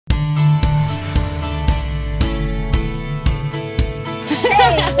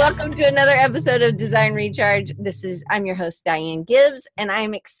Welcome to another episode of Design Recharge. I'm your host, Diane Gibbs, and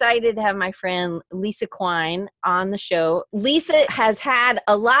I'm excited to have my friend Lisa Quine on the show. Lisa has had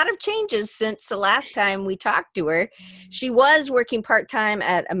a lot of changes since the last time we talked to her. She was working part-time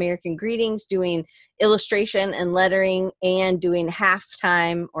at American Greetings, doing illustration and lettering and doing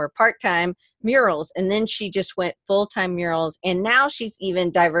half-time or part-time murals. And then she just went full-time murals. And now she's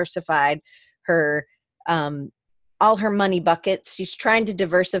even diversified her all her money buckets. She's trying to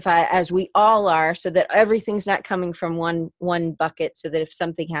diversify, as we all are, so that everything's not coming from one bucket, so that if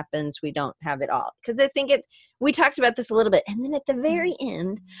something happens, we don't have it all. Because I think we talked about this a little bit. And then at the very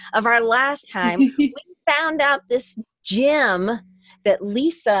end of our last time, we found out this gem that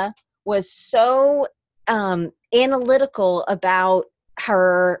Lisa was so analytical about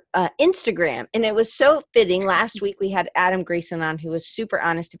her Instagram. And it was so fitting. Last week we had Adam Grayson on, who was super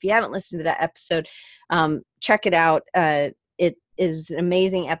honest. If you haven't listened to that episode, check it out. It is an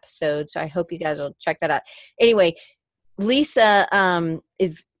amazing episode. So I hope you guys will check that out. Anyway, Lisa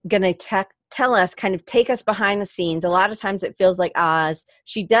is going to tell us, kind of take us behind the scenes. A lot of times it feels like Oz.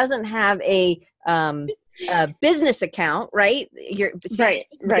 She doesn't have a business account, right? Right.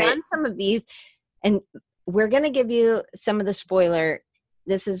 Done some of these, and we're going to give you some of the spoiler.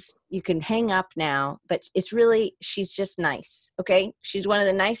 You can hang up now, but she's just nice. Okay. She's one of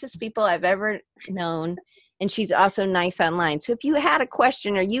the nicest people I've ever known. And she's also nice online. So if you had a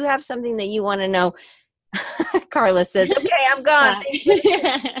question or you have something that you want to know, Carla says, okay, I'm gone.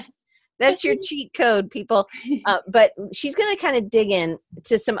 That's your cheat code, people. But she's going to kind of dig in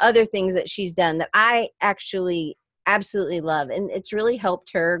to some other things that she's done that I actually absolutely love. And it's really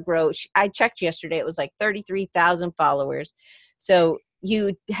helped her grow. I checked yesterday. It was like 33,000 followers. So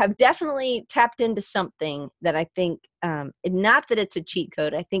you have definitely tapped into something that I think, not that it's a cheat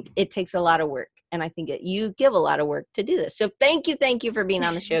code. I think it takes a lot of work. And I think you give a lot of work to do this. So thank you for being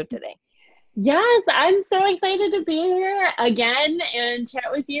on the show today. Yes, I'm so excited to be here again and chat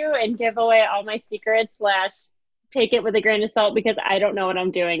with you and give away all my secrets / take it with a grain of salt, because I don't know what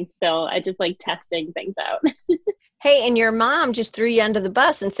I'm doing still. I just like testing things out. Hey, and your mom just threw you under the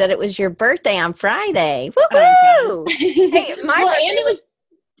bus and said it was your birthday on Friday. Woohoo! Hey, my birthday was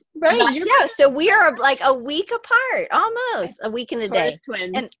right. Yeah, so we are like a week apart, almost a week and a day,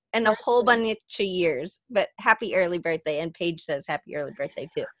 and a whole bunch of years. But happy early birthday! And Paige says happy early birthday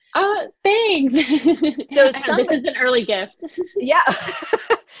too. Thanks. So this is an early gift. Yeah.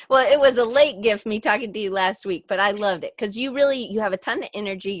 Well, it was a late gift, me talking to you last week, but I loved it because you have a ton of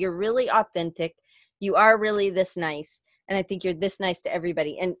energy. You're really authentic. You are really this nice. And I think you're this nice to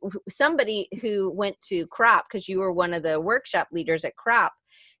everybody. And somebody who went to CROP, because you were one of the workshop leaders at CROP,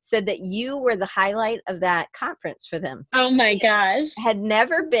 said that you were the highlight of that conference for them. Oh my gosh. Had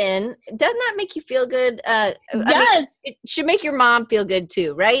never been. Doesn't that make you feel good? Yes. I mean, it should make your mom feel good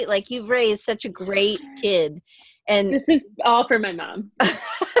too, right? Like, you've raised such a great kid. And this is all for my mom.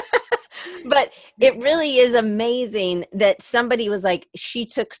 But it really is amazing that somebody was like, she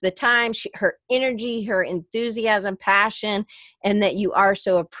took the time, her energy, her enthusiasm, passion, and that you are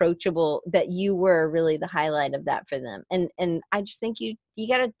so approachable, that you were really the highlight of that for them. And I just think you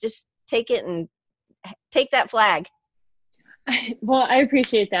got to just take it and take that flag. Well, I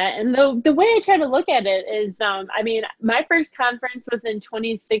appreciate that. And the way I try to look at it is, my first conference was in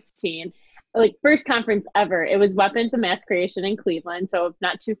 2016. Like, first conference ever. It was Weapons of Mass Creation in Cleveland, so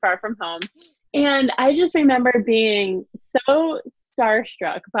not too far from home. And I just remember being so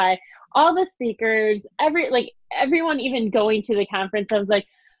starstruck by all the speakers, everyone even going to the conference. I was like,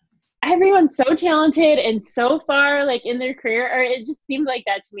 everyone's so talented and so far like in their career, or it just seemed like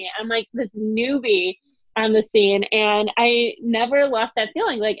that to me. I'm like this newbie on the scene, and I never lost that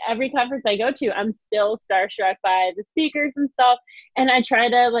feeling. Like, every conference I go to, I'm still starstruck by the speakers and stuff, and I try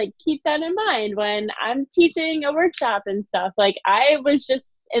to like keep that in mind when I'm teaching a workshop and stuff. Like, I was just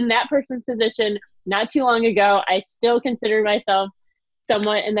in that person's position not too long ago. I still consider myself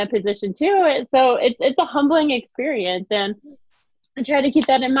somewhat in that position too. So it's a humbling experience, and I try to keep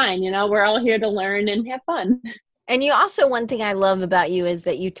that in mind. We're all here to learn and have fun. And you also, one thing I love about you is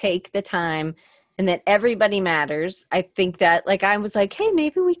that you take the time and that everybody matters. I think that, like, I was like, hey,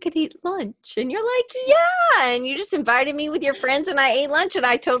 maybe we could eat lunch. And you're like, yeah. And you just invited me with your friends, and I ate lunch, and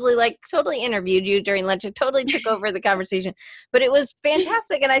I totally interviewed you during lunch. I totally took over the conversation, but it was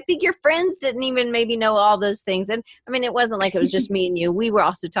fantastic. And I think your friends didn't even maybe know all those things. And I mean, it wasn't like it was just me and you. We were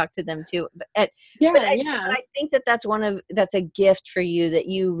also talked to them too. But I think that's a gift for you, that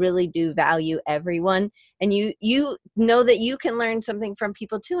you really do value everyone. And you know that you can learn something from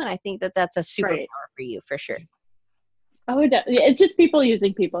people too. And I think that that's a superpower for you, for sure. Oh, it's just people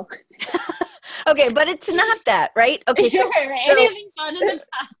using people. Okay, but it's not that, right? Okay, so, anything fun is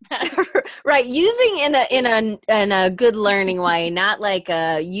not that. right, using in a good learning way, not like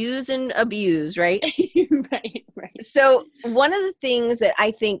use and abuse, right? Right. So one of the things that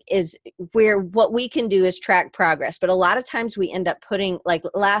I think is where what we can do is track progress, but a lot of times we end up putting, like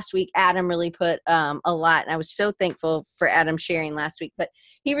last week, Adam really put a lot, and I was so thankful for Adam sharing last week, but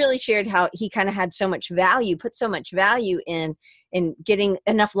he really shared how he kind of had so much value, put so much value in getting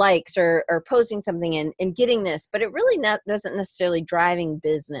enough likes or posting something and getting this, but it really doesn't necessarily driving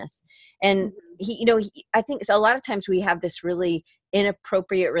business. And I think a lot of times we have this really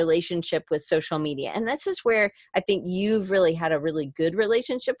inappropriate relationship with social media. And this is where I think you've really had a really good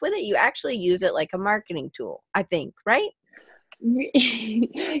relationship with it. You actually use it like a marketing tool, I think, right?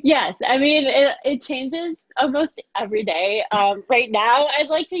 Yes. I mean, it changes almost every day. Right now, I'd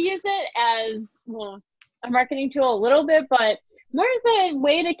like to use it as, well, a marketing tool a little bit, but more as a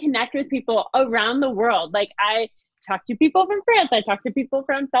way to connect with people around the world. Like, I talk to people from France, I talk to people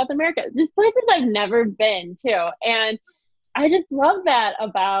from South America, just places I've never been to. And I just love that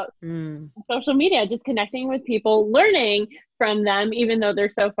about social media, just connecting with people, learning from them, even though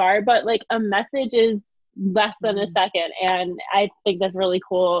they're so far. But like, a message is less than a second, and I think that's really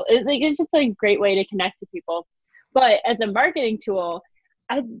cool. It's just a great way to connect to people. But as a marketing tool,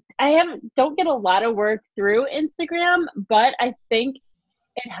 I don't get a lot of work through Instagram, but I think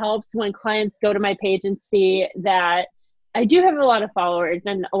it helps when clients go to my page and see that I do have a lot of followers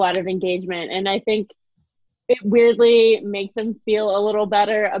and a lot of engagement, and I think it weirdly makes them feel a little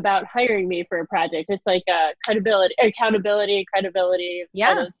better about hiring me for a project. It's like accountability, credibility,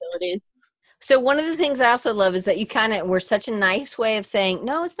 all those abilities. So one of the things I also love is that you we're such a nice way of saying,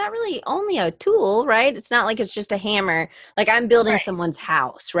 no, it's not really only a tool, right? It's not like it's just a hammer. Like, I'm building someone's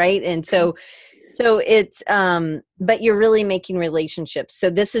house, right? And so it's, but you're really making relationships. So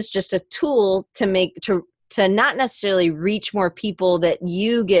this is just a tool to not necessarily reach more people that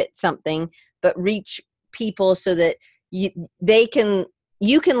you get something, but reach people so that you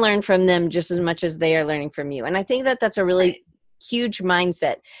can learn from them just as much as they are learning from you. And I think that that's a really huge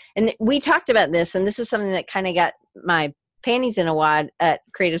mindset. And we talked about this, and this is something that kind of got my panties in a wad at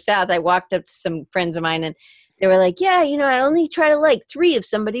Creative South. I walked up to some friends of mine and they were like, yeah, I only try to like 3 of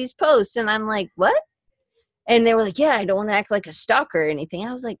somebody's posts. And I'm like, what? And they were like, yeah, I don't want to act like a stalker or anything.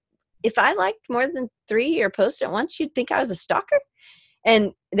 I was like, if I liked more than 3 of your posts at once, you'd think I was a stalker?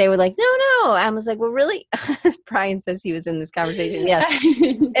 And they were like, no. I was like, well, really? Brian says he was in this conversation. Yes.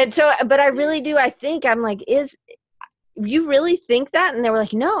 And so, but I really do. I think I'm like, you really think that? And they were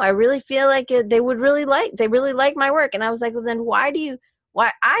like, no, I really feel like they really like my work. And I was like, well, then why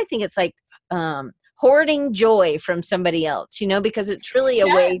I think it's like, hoarding joy from somebody else, because it's really a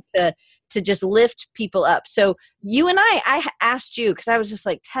way to just lift people up. So you and I asked you, because I was just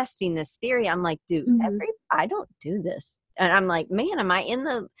like testing this theory. I'm like, dude, I don't do this. And I'm like, man, am I in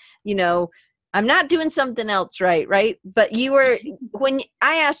the, I'm not doing something else right? But you were, when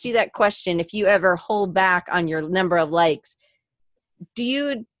I asked you that question, if you ever hold back on your number of likes, do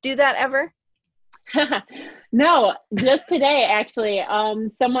you do that ever? No, just today, actually,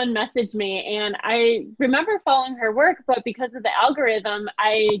 someone messaged me, and I remember following her work, but because of the algorithm,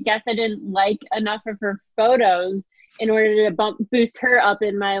 I guess I didn't like enough of her photos in order to boost her up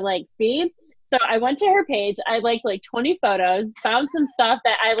in my feed. So I went to her page. I liked 20 photos, found some stuff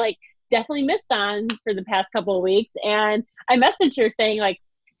that I definitely missed on for the past couple of weeks, and I messaged her saying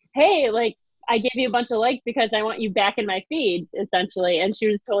hey, I gave you a bunch of likes because I want you back in my feed, essentially, and she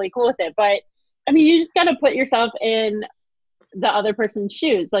was totally cool with it. But I mean, you just got to put yourself in the other person's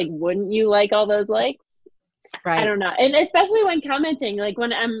shoes. Wouldn't you like all those likes? Right. I don't know. And especially when commenting,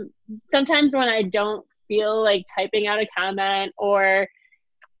 sometimes when I don't feel like typing out a comment, or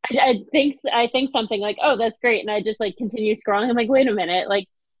I think something oh, that's great, and I just continue scrolling. I'm like, wait a minute,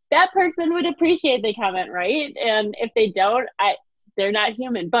 that person would appreciate the comment, right? And if they don't, they're not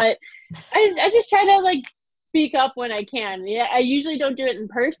human. But I just try to speak up when I can. Yeah, I usually don't do it in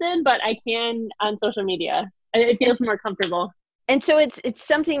person, but I can on social media. It feels more comfortable. And so it's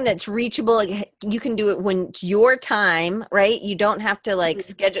something that's reachable. You can do it when it's your time, right? You don't have to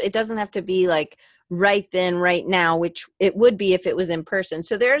schedule. It doesn't have to be right then, right now, which it would be if it was in person.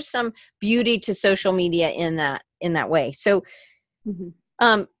 So there's some beauty to social media in that way. So,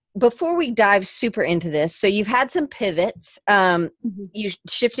 before we dive super into this, so you've had some pivots, you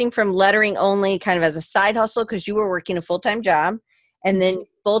shifting from lettering only kind of as a side hustle because you were working a full-time job, and then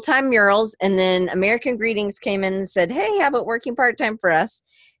full-time murals, and then American Greetings came in and said, hey, how about working part-time for us?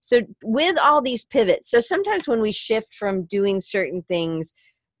 So with all these pivots, so sometimes when we shift from doing certain things,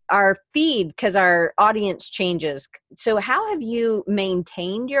 our feed, because our audience changes. So how have you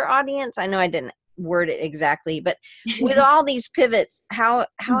maintained your audience? I know I didn't word it exactly, but with all these pivots, how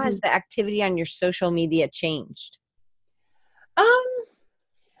has the activity on your social media changed? Um,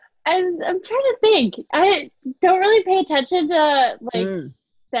 I'm trying to think. I don't really pay attention to like Mm.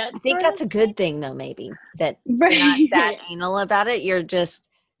 that I think sort of that's a good thing though, maybe that you're not that right. anal about it. You're just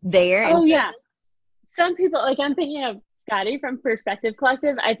there and Oh yeah. present. Some people, like I'm thinking of Scotty from Perspective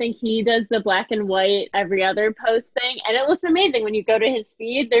Collective. I think he does the black and white every other post thing, and it looks amazing when you go to his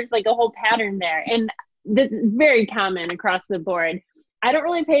feed. There's like a whole pattern there, and this is very common across the board. I don't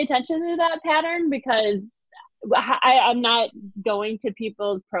really pay attention to that pattern because I'm not going to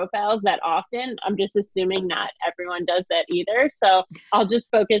people's profiles that often. I'm just assuming not everyone does that either. So I'll just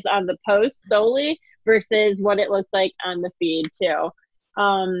focus on the post solely versus what it looks like on the feed too.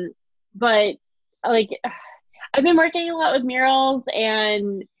 But like I've been working a lot with murals,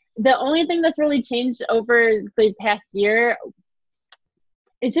 and the only thing that's really changed over the past year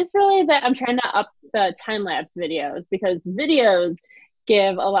is just really that I'm trying to up the time lapse videos, because videos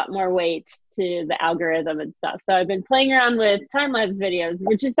give a lot more weight to the algorithm and stuff. So I've been playing around with time lapse videos,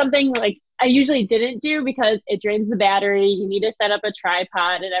 which is something like I usually didn't do because it drains the battery. You need to set up a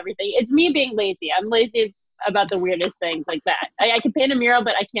tripod and everything. It's me being lazy. I'm lazy about the weirdest things like that. I can paint a mural,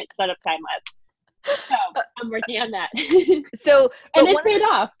 but I can't set up time lapse. So I'm working on that. So, And but it's paid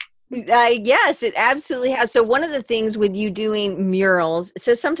off. yes, it absolutely has. So one of the things with you doing murals,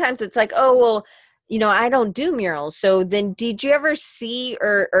 so sometimes it's like, oh, well, I don't do murals. So then did you ever see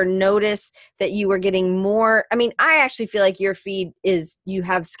or notice that you were getting more? I mean, I actually feel like your feed is, you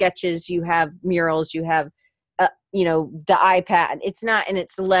have sketches, you have murals, you have, the iPad. It's not, and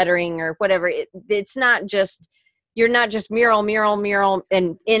it's lettering or whatever. It's not just, you're not just mural,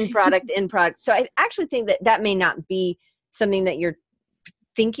 and in product. So I actually think that may not be something that you're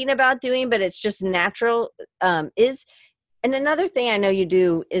thinking about doing, but it's just natural. And another thing I know you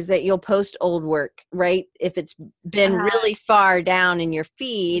do is that you'll post old work, right? If it's been really far down in your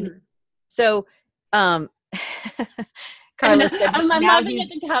feed. So, Carlos said I'm now laughing at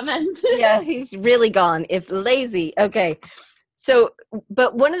the comments. yeah, he's really gone. If lazy. Okay. So,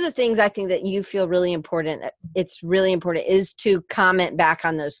 but one of the things I think that you feel really important, it's really important, is to comment back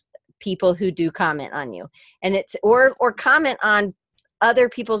on those people who do comment on you. And it's, or comment on other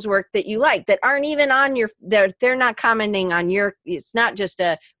people's work that you like that aren't even on your, they're not commenting on your, it's not just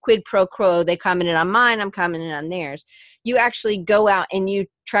a quid pro quo. They commented on mine, I'm commenting on theirs. You actually go out and you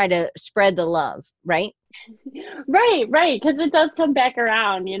try to spread the love, right? Right. Because it does come back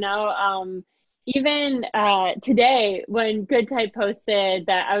around, even today when Good Type posted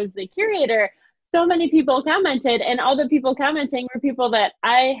that I was the curator, so many people commented, and all the people commenting were people that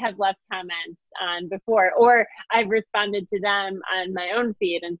I have left comments on before, or I've responded to them on my own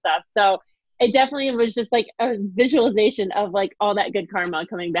feed and stuff. So it definitely was just like a visualization of like all that good karma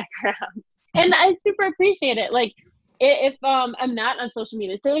coming back around. And I super appreciate it. Like if I'm not on social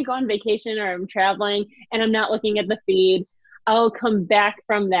media, say I go on vacation or I'm traveling and I'm not looking at the feed, I'll come back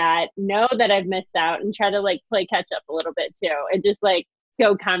from that, know that I've missed out, and try to like play catch up a little bit too, and just like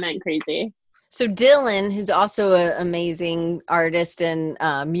go comment crazy. So Dylan, who's also an amazing artist and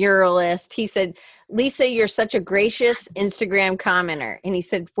muralist, he said, Lisa, you're such a gracious Instagram commenter. And he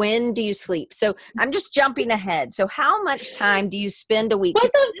said, when do you sleep? So I'm just jumping ahead. So how much time do you spend a week? What's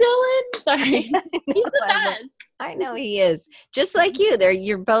up, Dylan? Sorry. He's the best. I know he is. Just like you.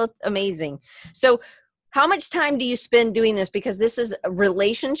 You're both amazing. So how much time do you spend doing this? Because this is a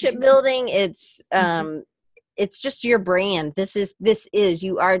relationship building. It's just your brand. This is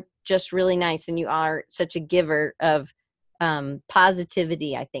you are just really nice, and you are such a giver of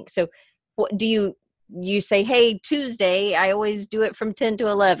positivity, I think. So what do you say, hey, Tuesday, I always do it from 10 to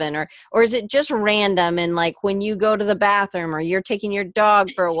 11, or is it just random, and like when you go to the bathroom or you're taking your dog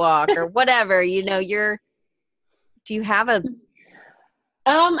for a walk or whatever, do you have a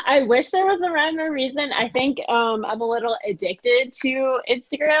I wish there was a rhyme or reason. I think I'm a little addicted to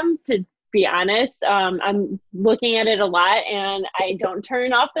Instagram, to be honest. I'm looking at it a lot, and I don't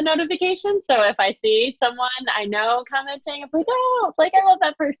turn off the notifications. So if I see someone I know commenting, I'm like, oh, like I love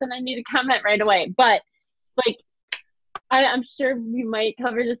that person, I need to comment right away. But like I'm sure we might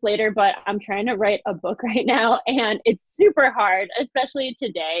cover this later, but I'm trying to write a book right now, and it's super hard, especially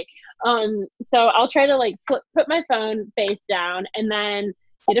today. So I'll try to like put my phone face down and then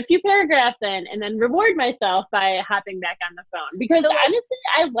get a few paragraphs in, and then reward myself by hopping back on the phone, because honestly,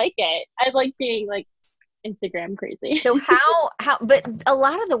 I like it. I like being like Instagram crazy. So but a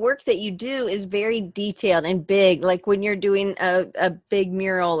lot of the work that you do is very detailed and big, like when you're doing a big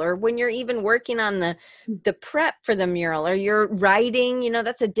mural, or when you're even working on the prep for the mural, or you're writing,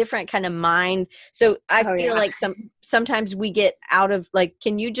 that's a different kind of mind. So I Oh feel yeah. like sometimes we get out of, like,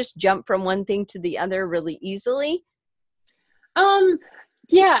 can you just jump from one thing to the other really easily? Um,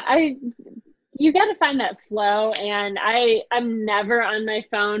 yeah, you got to find that flow, and I'm never on my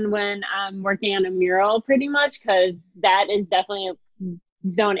phone when I'm working on a mural, pretty much, because that is definitely a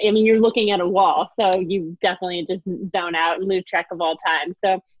zone. I mean, you're looking at a wall, so you definitely just zone out and lose track of all time.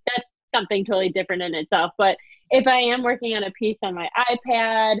 So that's something totally different in itself. But if I am working on a piece on my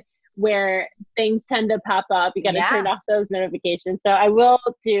iPad where things tend to pop up, you got to turn Yeah. off those notifications. So I will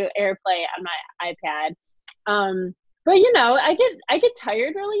do AirPlay on my iPad. But I get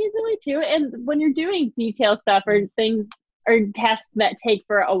tired really easily too. And when you're doing detail stuff or things or tasks that take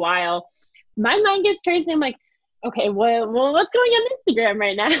for a while, my mind gets crazy. I'm like, okay, well, what's going on Instagram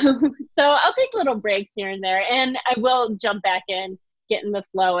right now? So I'll take little breaks here and there, and I will jump back in, get in the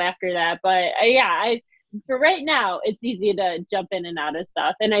flow after that. But for right now, it's easy to jump in and out of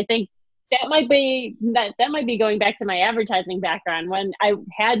stuff, and I think that might be going back to my advertising background when I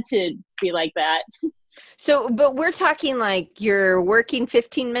had to be like that. So, but we're talking like you're working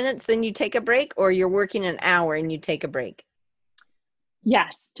 15 minutes, then you take a break, or you're working an hour and you take a break?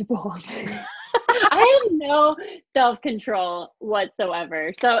 Yes, to both. I have no self-control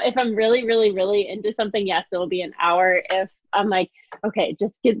whatsoever. So if I'm really, really, really into something, yes, it'll be an hour. If I'm like, okay,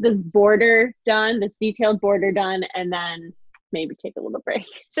 just get this border done, this detailed border done, and then maybe take a little break.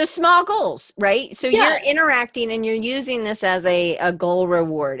 So small goals, right? So you're Yeah. interacting and you're using this as a goal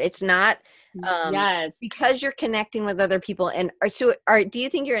reward. It's not Yes. because you're connecting with other people. And do you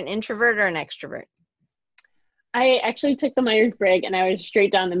think you're an introvert or an extrovert? I actually took the Myers-Briggs and I was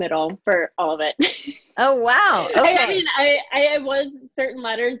straight down the middle for all of it. Oh, wow. I Okay. mean, I was certain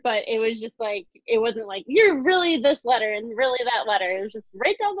letters, but it was just like, it wasn't like, you're really this letter and really that letter. It was just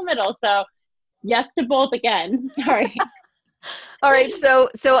right down the middle. So yes to both again. Sorry. All right. So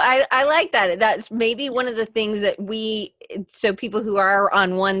I like that. That's maybe one of the things that so people who are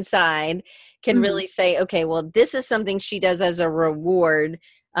on one side can Mhm. really say, okay, well, this is something she does as a reward.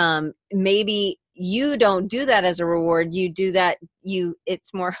 Maybe you don't do that as a reward. You do that.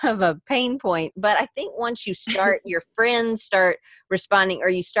 It's more of a pain point. But I think once you start, your friends start responding, or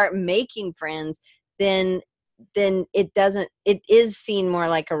you start making friends, then it is seen more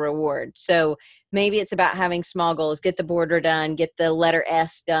like a reward. So maybe it's about having small goals, get the border done, get the letter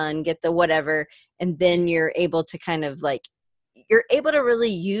S done, get the whatever, and then you're able to kind of like, you're able to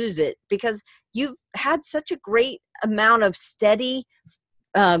really use it because you've had such a great amount of steady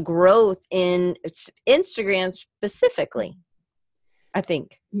growth in Instagram specifically, I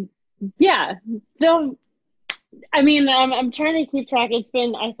think. Yeah. So, I mean, I'm trying to keep track. It's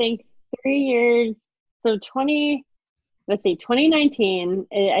been, I think, 3 years. So 2019,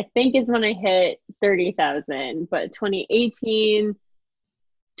 I think is when I hit 30,000, but 2018,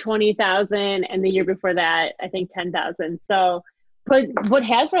 20,000, and the year before that, I think 10,000. So, but what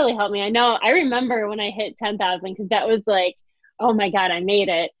has really helped me, I remember when I hit 10,000 because that was like, oh my God, I made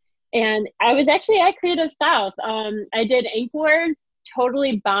it. And I was actually at Creative South. I did ink wars,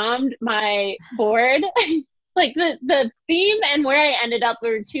 totally bombed my board. Like the theme and where I ended up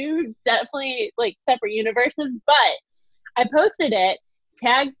were two definitely like separate universes, but I posted it,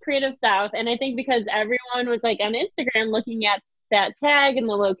 tagged Creative South, and I think because everyone was like on Instagram looking at that tag and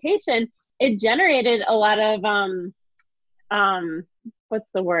the location, it generated a lot of um what's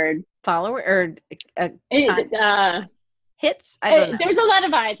the word? Follower or It, hits? I don't know. there was a lot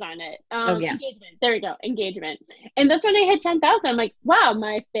of eyes on it. Oh, yeah. Engagement. There we go. Engagement. And that's when I hit 10,000. I'm like, wow,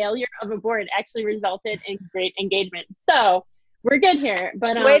 my failure of a board actually resulted in great engagement. So we're good here.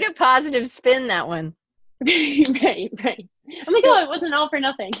 But Way to positive spin that one. right, right. I'm like, So, oh, it wasn't all for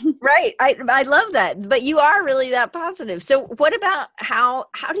nothing. right. I love that. But you are really that positive. So what about how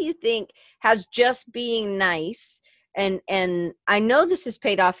do you think has just being nice, and I know this has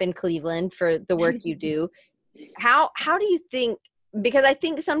paid off in Cleveland for the work you do. How do you think, because I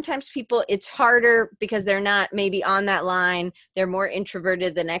think sometimes people, it's harder because they're not maybe on that line. They're more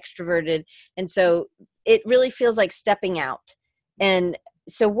introverted than extroverted. And so it really feels like stepping out. And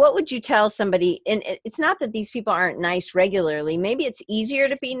so what would you tell somebody? And it's not that these people aren't nice regularly. Maybe it's easier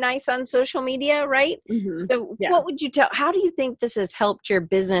to be nice on social media, right? Mm-hmm. So Yeah. what would you tell? How do you think this has helped your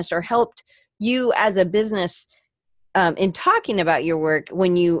business or helped you as a business in talking about your work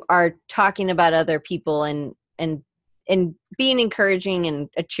when you are talking about other people and being encouraging and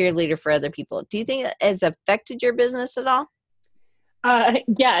a cheerleader for other people? Do you think it has affected your business at all?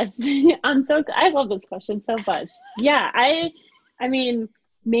 Yes. I love this question so much. Yeah, I mean,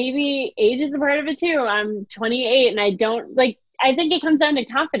 maybe age is a part of it too. I'm 28 and I think it comes down to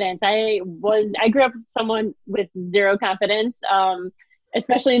confidence. I grew up with someone with zero confidence.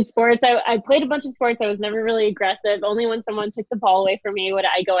 Especially in sports. I played a bunch of sports. I was never really aggressive. Only when someone took the ball away from me would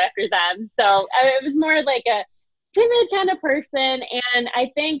I go after them. It was more like a timid kind of person. And I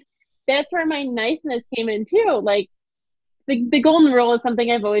think that's where my niceness came in too. Like, the golden rule is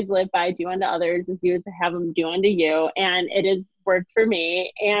something I've always lived by: do unto others as you would have them do unto you. And it has worked for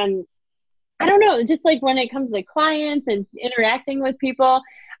me. And I don't know, just like when it comes to clients and interacting with people,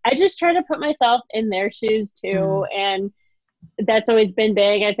 I just try to put myself in their shoes too. And that's always been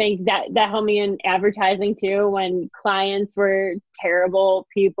big. I think that helped me in advertising too. When clients were terrible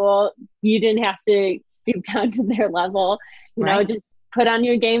people, you didn't have to stoop down to their level. Just put on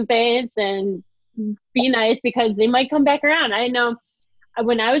your game face and be nice, because they might come back around. I know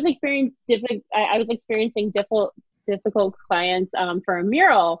when I was experiencing difficult clients for a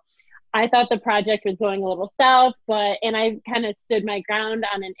mural, I thought the project was going a little south, and I kind of stood my ground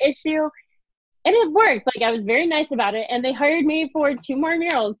on an issue, and it worked. Like, I was very nice about it, and they hired me for 2 more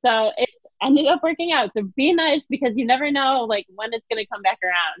murals. So it ended up working out. So be nice, because you never know like when it's going to come back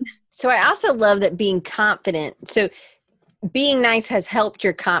around. So I also love that being confident. So being nice has helped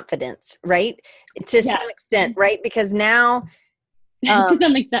your confidence, right? To some extent, right? Because now to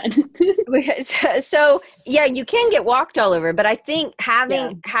some extent. so yeah, you can get walked all over, but I think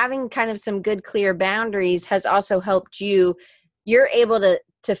having kind of some good clear boundaries has also helped you. You're able to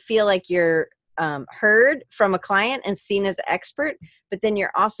feel like you're heard from a client and seen as an expert, but then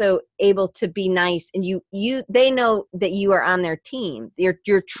you're also able to be nice, and they know that you are on their team.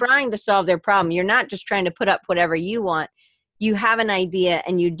 You're trying to solve their problem. You're not just trying to put up whatever you want. You have an idea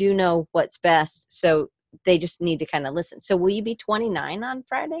and you do know what's best. So they just need to kind of listen. So will you be 29 on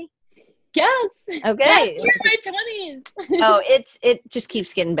Friday? Yes. Okay. Yes, you're my 20s. Oh, it just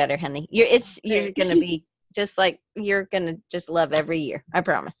keeps getting better, honey. You're going to be just like, you're going to just love every year. I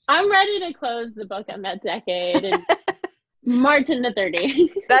promise. I'm ready to close the book on that decade and march into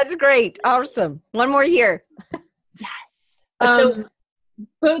 30. That's great. Awesome. One more year. Yes.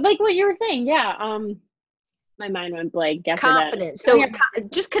 But like what you were saying, my mind went blank after confidence. that. So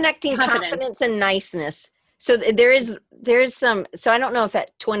just connecting confidence and niceness. So there is some, so I don't know if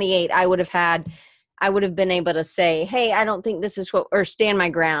at 28 I would have been able to say, hey, I don't think this is or stand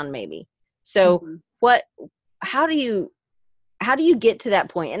my ground maybe. So how do you get to that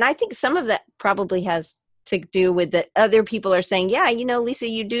point? And I think some of that probably has to do with that other people are saying, yeah, Lisa,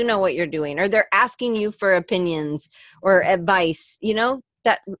 you do know what you're doing, or they're asking you for opinions or advice,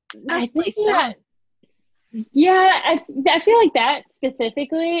 that must play some. Yeah, I feel like that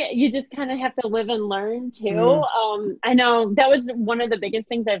specifically, you just kind of have to live and learn too. I know that was one of the biggest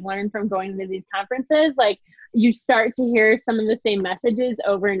things I've learned from going to these conferences. Like, you start to hear some of the same messages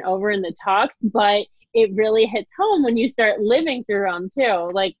over and over in the talks, but it really hits home when you start living through them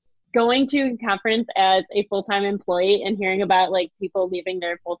too. Like, going to a conference as a full-time employee and hearing about like people leaving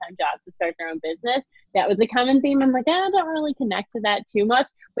their full-time jobs to start their own business, that was a common theme. I'm like, I don't really connect to that too much.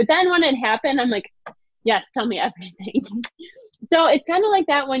 But then when it happened, I'm like, yes, tell me everything. So it's kind of like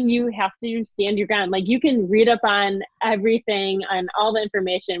that when you have to stand your ground. Like, you can read up on everything, on all the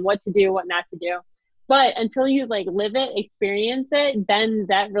information, what to do, what not to do. But until you like live it, experience it, then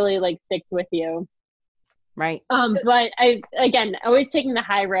that really like sticks with you. Right. But always taking the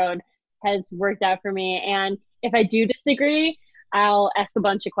high road has worked out for me. And if I do disagree, I'll ask a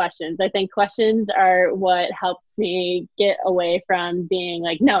bunch of questions. I think questions are what helps me get away from being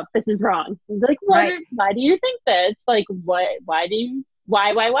like, no, this is wrong. Like, why do you think this? Like, why?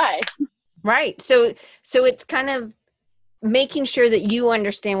 Right. So it's kind of making sure that you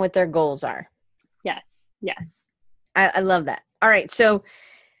understand what their goals are. Yes. Yes. I love that. All right. So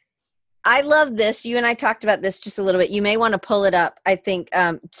I love this. You and I talked about this just a little bit. You may want to pull it up, I think.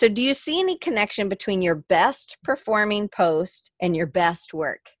 So do you see any connection between your best performing post and your best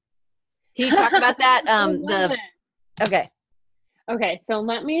work? Can you talk about that? Okay. So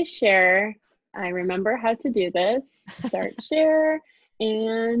let me share. I remember how to do this. Start share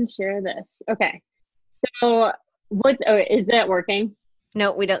and share this. Okay. So is that working?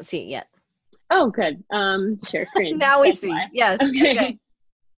 No, we don't see it yet. Oh, good. Share screen. Now we see. Yes. Okay.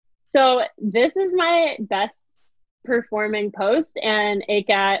 So this is my best performing post, and it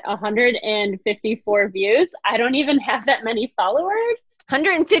got 154 views. I don't even have that many followers.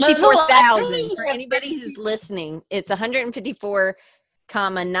 154,000 for anybody who's listening. It's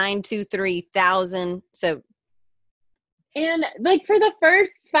 154,923,000. So And like for the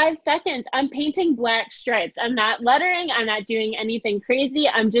first 5 seconds, I'm painting black stripes. I'm not lettering. I'm not doing anything crazy.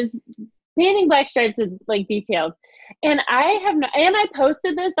 I'm just painting black stripes with like details. And I have no, and I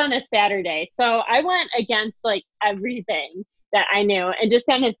posted this on a Saturday. So I went against like everything that I knew and just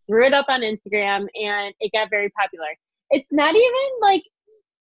kind of threw it up on Instagram and it got very popular. It's not even like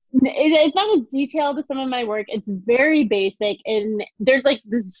it's not as detailed as some of my work. It's very basic, and there's like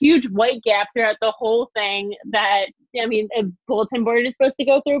this huge white gap throughout the whole thing that I mean, a bulletin board is supposed to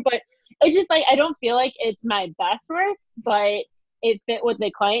go through. But it's just like I don't feel like it's my best work, but it fit what the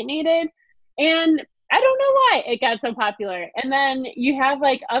client needed, and I don't know why it got so popular. And then you have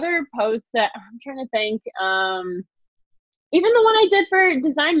like other posts that I'm trying to think. Even the one I did for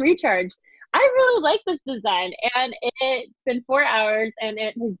Design Recharge, I really like this design, and it's been 4 hours, and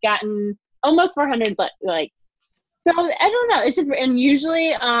it has gotten almost 400 likes. So I don't know. It's just, and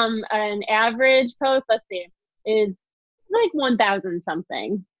usually an average post, let's see, is like 1,000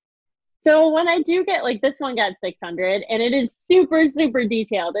 something. So when I do get like this one got 600, and it is super super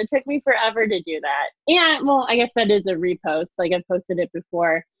detailed. It took me forever to do that. And well, I guess that is a repost. Like I've posted it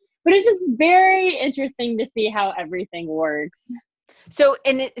before, but it's just very interesting to see how everything works. So,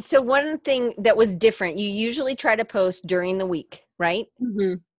 so one thing that was different, you usually try to post during the week, right?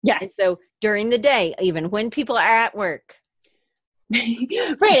 Mm-hmm. Yeah. And so during the day, even when people are at work. Right.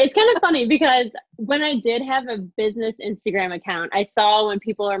 It's kind of funny because when I did have a business Instagram account, I saw when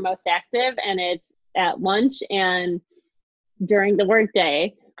people are most active and it's at lunch and during the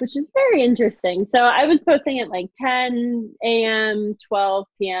workday, which is very interesting. So I was posting at like 10 a.m., 12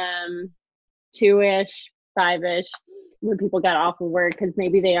 p.m., 2-ish, 5-ish when people got off of work because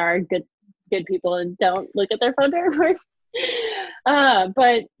maybe they are good people and don't look at their phone during work.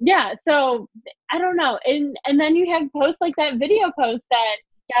 But yeah, so I don't know. And then you have posts like that video post that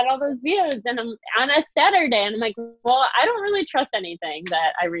got all those views and I'm on a Saturday and I'm like, well, I don't really trust anything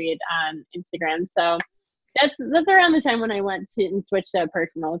that I read on Instagram. So that's around the time when I went to and switched to a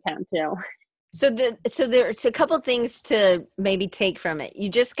personal account too. So there's a couple things to maybe take from it. You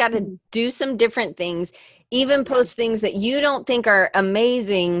just got to do some different things, even post things that you don't think are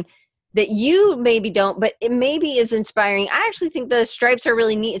amazing, that you maybe don't, but it maybe is inspiring. I actually think the stripes are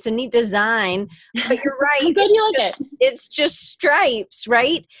really neat. It's a neat design, but you're right. I'm good, you like it. It's just stripes,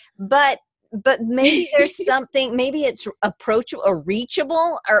 right? But maybe there's something, maybe it's approachable or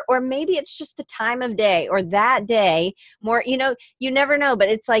reachable, or maybe it's just the time of day or that day more, you never know, but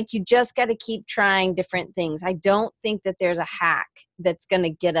it's like, you just got to keep trying different things. I don't think that there's a hack that's going to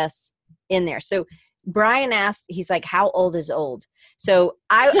get us in there. So Brian asked, he's like, how old is old? So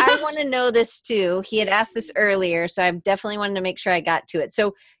I want to know this too. He had asked this earlier, so I definitely wanted to make sure I got to it.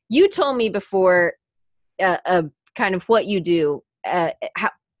 So you told me before kind of what you do, how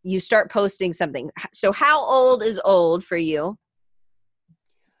you start posting something. So how old is old for you?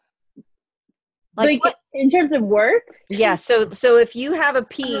 Like what, in terms of work? Yeah. So if you have a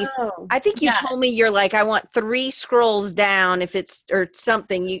piece, I think you told me you're like, I want 3 scrolls down if it's, or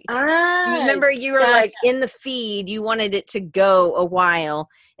something. You remember you were like in the feed, you wanted it to go a while.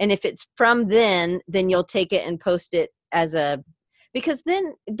 And if it's from then you'll take it and post it as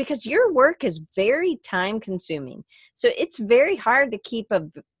because your work is very time consuming. So it's very hard to keep a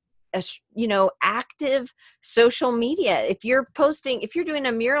active social media. If you're doing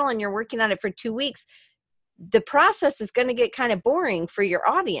a mural and you're working on it for 2 weeks, the process is going to get kind of boring for your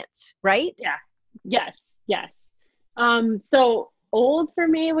audience, right? Yeah. Yes. So old for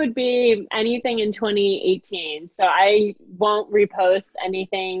me would be anything in 2018. So I won't repost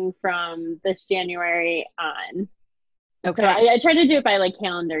anything from this January on. Okay. So I try to do it by like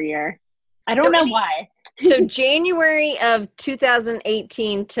calendar year. I don't know why. So January of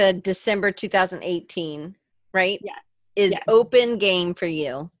 2018 to December 2018, right? Yeah. Is open game for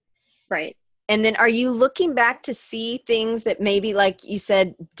you. Right. And then are you looking back to see things that maybe, like you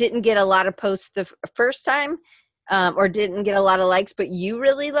said, didn't get a lot of posts the first time, or didn't get a lot of likes, but you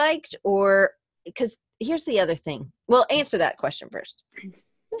really liked? Or, because here's the other thing. Well, answer that question first.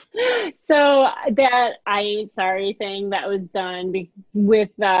 So that I Ain't Sorry thing that was done with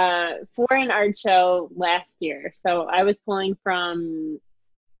for an art show last year. So I was pulling from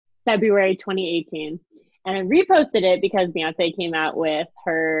February 2018 and I reposted it because Beyonce came out with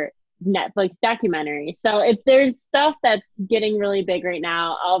her Netflix documentary. So if there's stuff that's getting really big right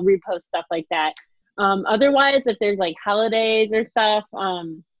now, I'll repost stuff like that. Otherwise, if there's like holidays or stuff,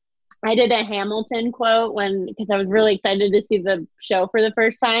 I did a Hamilton quote because I was really excited to see the show for the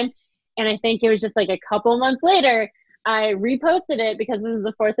first time. And I think it was just like a couple months later, I reposted it because it was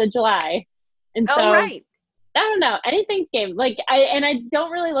the 4th of July. And so, right. I don't know. Anything's game. Like I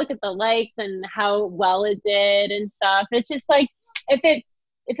don't really look at the likes and how well it did and stuff. It's just like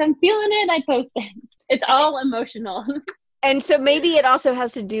if I'm feeling it, I post it. It's all emotional. And so maybe it also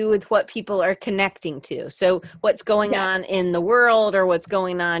has to do with what people are connecting to. So what's going Yeah. on in the world or what's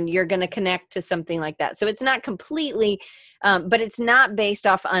going on, you're going to connect to something like that. So it's not completely, but it's not based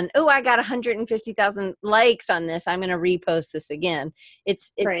off on, oh, I got 150,000 likes on this, I'm going to repost this again.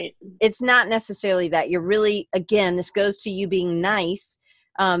 Right. It's not necessarily that. You're really, again, this goes to you being nice,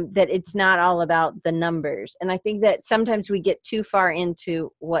 that it's not all about the numbers. And I think that sometimes we get too far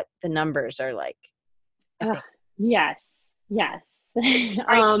into what the numbers are like. Yes. Yes. All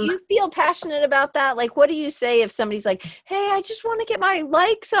right, do you feel passionate about that? Like, what do you say if somebody's like, hey, I just want to get my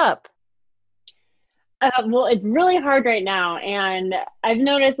likes up? Well, it's really hard right now. And I've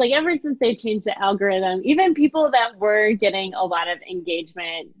noticed, like, ever since they changed the algorithm, even people that were getting a lot of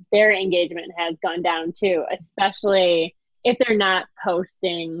engagement, their engagement has gone down too, especially if they're not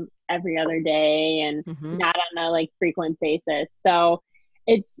posting every other day and not on a like frequent basis. So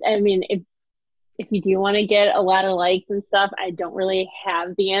I mean, if you do want to get a lot of likes and stuff, I don't really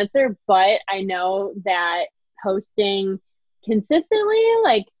have the answer, but I know that posting consistently,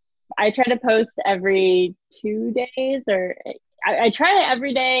 like I try to post every 2 days, or I try it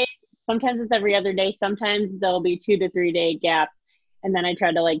every day. Sometimes it's every other day. Sometimes there'll be 2 to 3 day gaps. And then I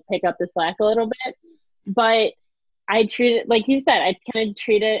try to like pick up the slack a little bit. But I treat it, like you said, I kind of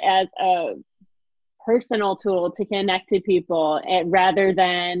treat it as a personal tool to connect to people rather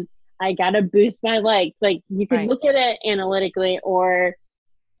than I gotta boost my likes. Like you can look at it analytically or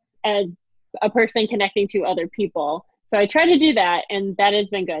as a person connecting to other people. So I try to do that, and that has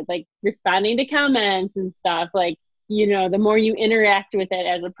been good. Like responding to comments and stuff. Like, you know, the more you interact with it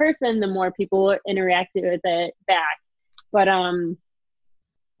as a person, the more people will interact with it back. But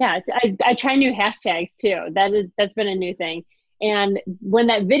yeah, I try new hashtags too. That's been a new thing. And when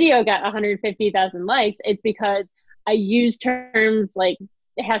that video got 150,000 likes, it's because I used terms like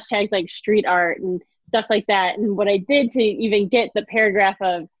hashtags like street art and stuff like that. And what I did to even get the paragraph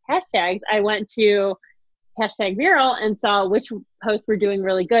of hashtags, I went to hashtag Mural and saw which posts were doing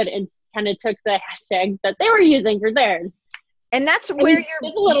really good and kind of took the hashtags that they were using for theirs. And that's where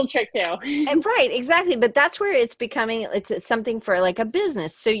you're a little trick too. And right, exactly. But that's where it's becoming, it's something for like a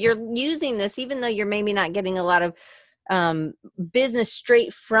business. So you're using this, even though you're maybe not getting a lot of business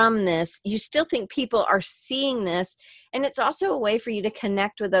straight from this, you still think people are seeing this. And it's also a way for you to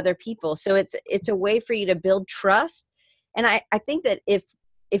connect with other people. So it's a way for you to build trust. And I think that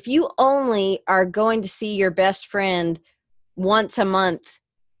if you only are going to see your best friend once a month,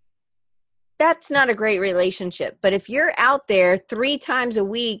 that's not a great relationship. But if you're out there 3 times a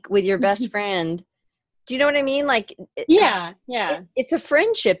week with your best friend, do you know what I mean? Like, yeah. It's a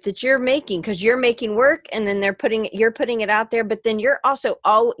friendship that you're making because you're making work and then you're putting it out there. But then you're also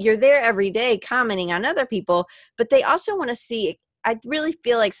you're there every day commenting on other people, but they also want to see. I really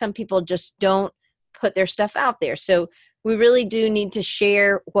feel like some people just don't put their stuff out there. So we really do need to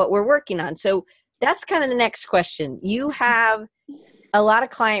share what we're working on. So that's kind of the next question. You have a lot of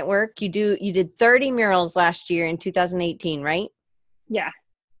client work. You did 30 murals last year in 2018, right? Yeah.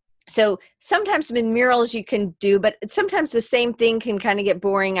 So sometimes with murals you can do, but sometimes the same thing can kind of get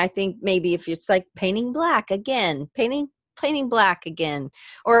boring. I think maybe if it's like painting black again, painting black again,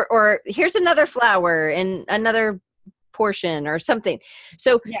 or here's another flower in another portion or something.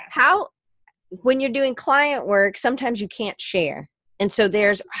 So how, when you're doing client work, sometimes you can't share. And so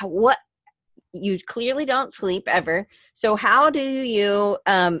there's what you clearly don't sleep ever. So how do you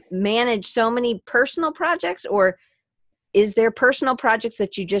manage so many personal projects, or is there personal projects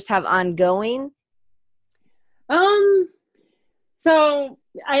that you just have ongoing? So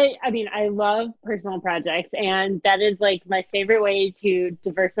I mean, I love personal projects, and that is like my favorite way to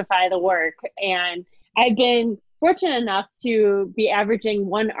diversify the work. And I've been fortunate enough to be averaging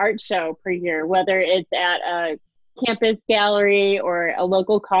one art show per year, whether it's at a campus gallery or a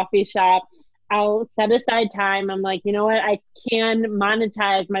local coffee shop. I'll set aside time. I'm like, you know what? I can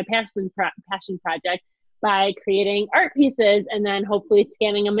monetize my passion project by creating art pieces and then hopefully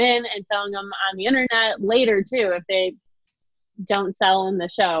scanning them in and selling them on the internet later too if they don't sell in the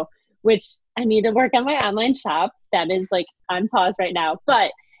show, which I need to work on my online shop. That is like on pause right now.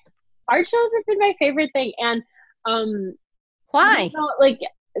 But art shows have been my favorite thing. And why? You know, like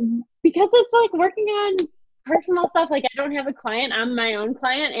because it's like working on personal stuff. Like I don't have a client, I'm my own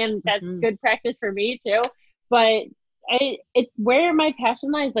client, and that's good practice for me too. But it's where my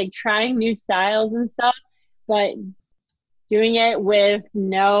passion lies, like trying new styles and stuff, but doing it with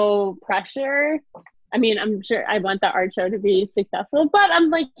no pressure. I mean, I'm sure I want the art show to be successful, but I'm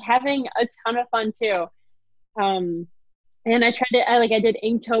like having a ton of fun too. And I did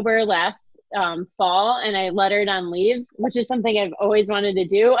Inktober last fall, and I lettered on leaves, which is something I've always wanted to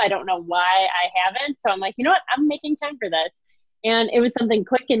do. I don't know why I haven't. So I'm like, you know what? I'm making time for this. And it was something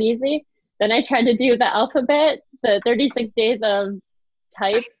quick and easy. Then I tried to do the alphabet, the 36 days of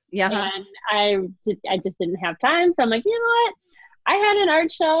type. Yeah. And I just didn't have time. So I'm like, you know what? I had an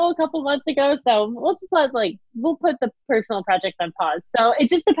art show a couple months ago, so we'll put the personal projects on pause. So it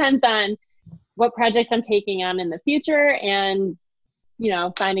just depends on what projects I'm taking on in the future, and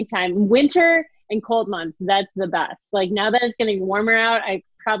finding time. Winter and cold months, that's the best. Like now that it's getting warmer out, I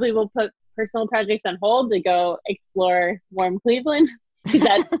probably will put personal projects on hold to go explore warm Cleveland, because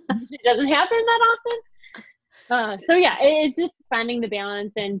that usually doesn't happen that often. So yeah, it's just finding the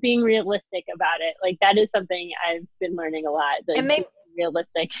balance and being realistic about it. Like that is something I've been learning a lot. Like, and maybe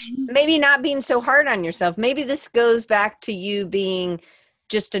realistic. Maybe not being so hard on yourself. Maybe this goes back to you being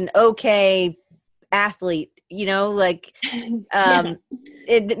just an okay athlete, like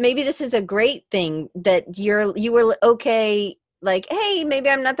maybe this is a great thing that you were okay, like, hey, maybe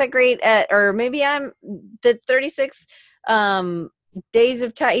I'm not that great at, or maybe I'm the 36 days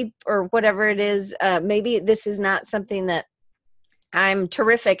of type or whatever it is. Maybe this is not something that I'm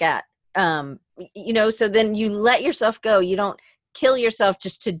terrific at. So then you let yourself go. You don't kill yourself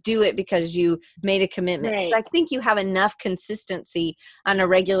just to do it because you made a commitment. Because I think you have enough consistency on a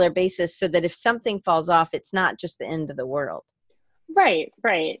regular basis so that if something falls off, it's not just the end of the world. Right.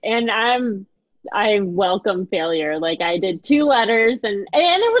 And I welcome failure. Like I did 2 letters and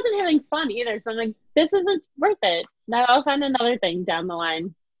I wasn't having fun either. So I'm like, this isn't worth it. Now I'll find another thing down the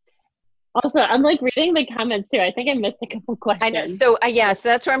line. Also, I'm like reading the comments too. I think I missed a couple questions. I know. So so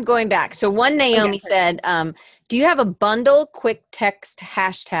that's where I'm going back. So one Naomi said, do you have a bundle quick text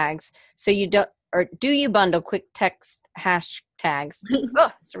hashtags? So you don't, or do you bundle quick text hashtags?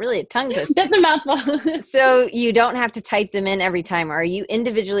 Oh, it's really a tongue twister. That's a mouthful. So you don't have to type them in every time. Or are you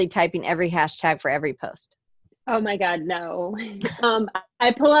individually typing every hashtag for every post? Oh my God, no.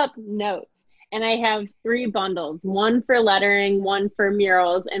 I pull up notes. And I have 3 bundles, one for lettering, one for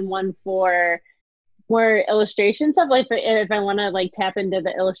murals, and one for more illustration stuff. Like if I want to like tap into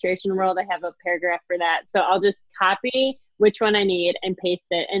the illustration world, I have a paragraph for that. So I'll just copy which one I need and paste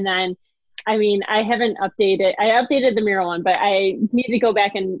it. And then, I haven't updated. I updated the mural one, but I need to go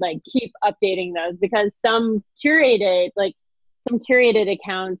back and like keep updating those, because some curated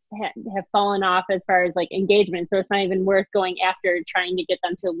accounts have fallen off as far as like engagement. So it's not even worth going after trying to get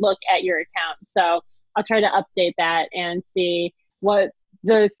them to look at your account. So I'll try to update that and see what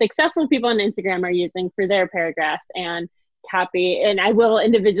the successful people on Instagram are using for their paragraphs and copy. And I will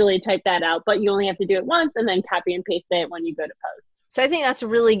individually type that out, but you only have to do it once and then copy and paste it when you go to post. So I think that's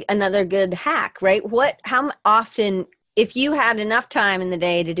really another good hack, right? How often, if you had enough time in the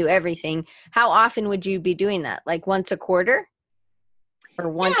day to do everything, how often would you be doing that? Like once a quarter? Or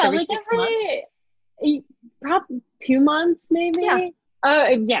once every 6 months? Probably 2 months, maybe.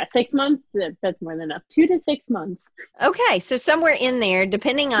 Yeah. 6 months. That's more than enough. 2 to 6 months. Okay, so somewhere in there,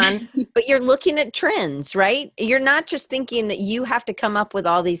 depending on, but you're looking at trends, right? You're not just thinking that you have to come up with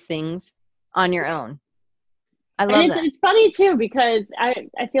all these things on your own. I love that. It's funny too, because I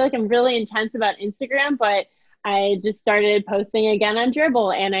feel like I'm really intense about Instagram, but I just started posting again on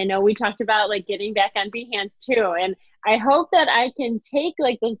Dribbble, and I know we talked about like getting back on Behance too, and I hope that I can take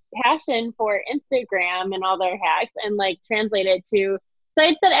like this passion for Instagram and all their hacks and like translate it to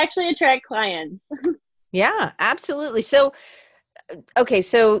sites that actually attract clients. Yeah, absolutely. So, okay,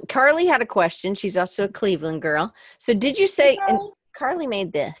 so Carly had a question. She's also a Cleveland girl. So did you say, and Carly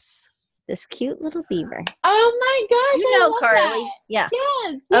made this cute little beaver. Oh my gosh. You know Carly. That. Yeah.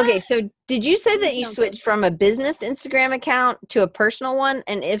 Yes. Okay. So did you say that you switched from a business Instagram account to a personal one?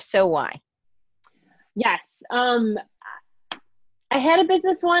 And if so, why? Yes. I had a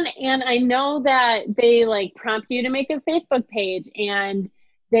business one, and I know that they like prompt you to make a Facebook page, and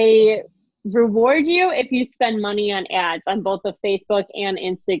they reward you if you spend money on ads on both the Facebook and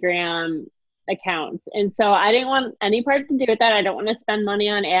Instagram accounts. And so I didn't want any part to do with that. I don't want to spend money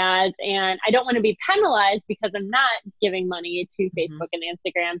on ads, and I don't want to be penalized because I'm not giving money to Facebook and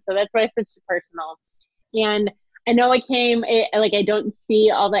Instagram. So that's why I switched to personal. And I know I don't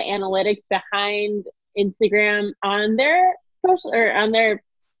see all the analytics behind Instagram on their social or on their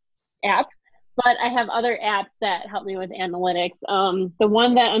app, but I have other apps that help me with analytics. The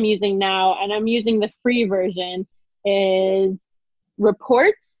one that I'm using now, and I'm using the free version, is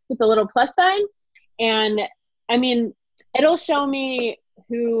Reports with a little plus sign. And it'll show me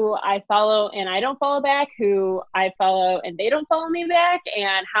who I follow and I don't follow back, who I follow and they don't follow me back,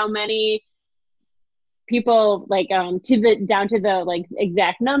 and how many people down to the like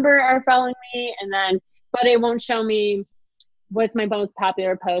exact number are following me. And then but it won't show me what's my most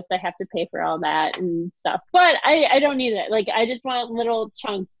popular post. I have to pay for all that and stuff. But I don't need it. Like, I just want little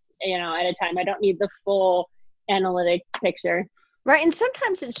chunks, you know, at a time. I don't need the full analytic picture. Right. And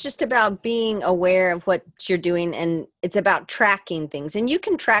sometimes it's just about being aware of what you're doing, and it's about tracking things. And you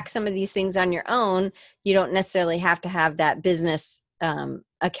can track some of these things on your own. You don't necessarily have to have that business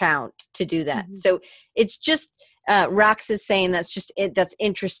account to do that. Mm-hmm. So it's just, Rox is saying that's just it. That's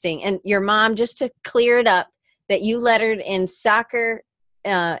interesting. And your mom, just to clear it up, that you lettered in soccer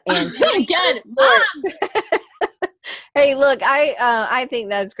and again, Hey, look, I think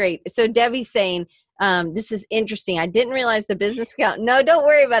that's great. So Debbie's saying, this is interesting. I didn't realize the business account. No, don't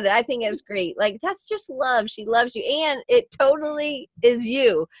worry about it. I think it's great. Like, that's just love. She loves you. And it totally is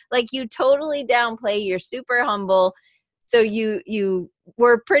you. Like, you totally downplay. You're super humble. So you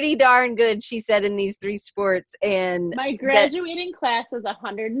were pretty darn good, she said, in these 3 sports. And my graduating class was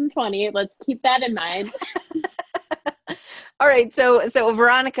 120. Let's keep that in mind. All right. So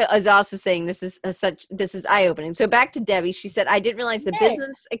Veronica is also saying this is eye-opening. So back to Debbie. She said, I didn't realize the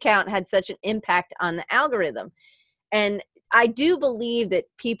business account had such an impact on the algorithm. And I do believe that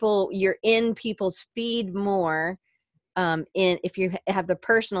you're in people's feed more if you have the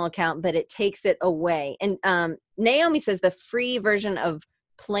personal account, but it takes it away. And Naomi says the free version of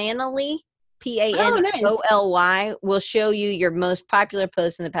Planoly, Panoly, will show you your most popular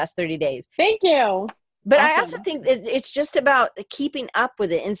posts in the past 30 days. Thank you. But awesome. I also think it's just about keeping up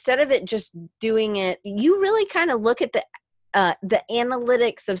with it. Instead of it just doing it, you really kind of look at the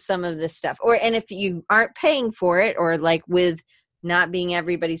analytics of some of this stuff. And if you aren't paying for it, or like with not being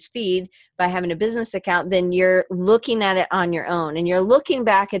everybody's feed by having a business account, then you're looking at it on your own. And you're looking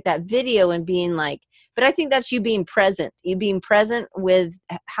back at that video and being like, but I think that's you being present. You being present with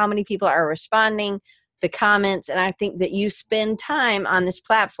how many people are responding, the comments. And I think that you spend time on this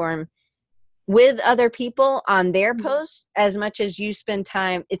platform with other people on their posts as much as you spend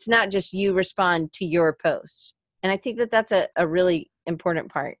time. It's not just you respond to your post. And I think that that's a really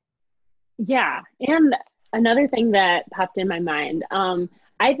important part. Yeah. And another thing that popped in my mind,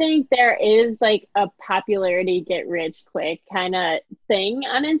 I think there is like a popularity get rich quick kind of thing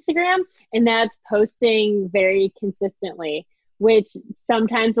on Instagram, and that's posting very consistently, which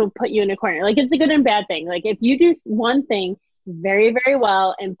sometimes will put you in a corner. Like, it's a good and bad thing. Like, if you do one thing very, very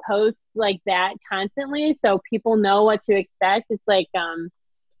well and post like that constantly, so people know what to expect. It's like kind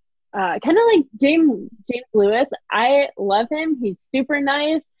of like James Lewis. I love him. He's super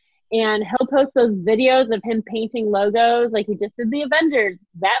nice, and he'll post those videos of him painting logos, like he just did the Avengers.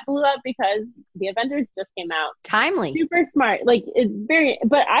 That blew up because the Avengers just came out. Timely. Super smart. Like, it's very.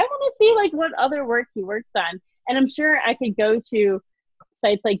 But I want to see like what other work he works on, and I'm sure I could go to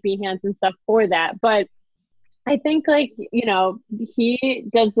sites like Behance and stuff for that, but I think, like, you know, he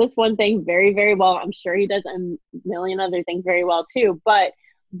does this one thing very, very well. I'm sure he does a million other things very well too. But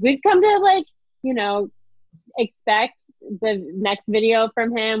we've come to, like, you know, expect the next video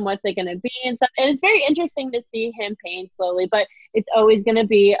from him, what's it going to be and stuff. And it's very interesting to see him paint slowly, but it's always going to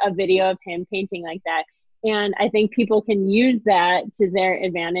be a video of him painting like that. And I think people can use that to their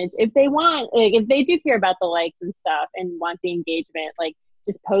advantage if they want, like, if they do care about the likes and stuff and want the engagement, like,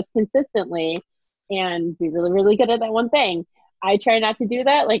 just post consistently and be really, really good at that one thing. I try not to do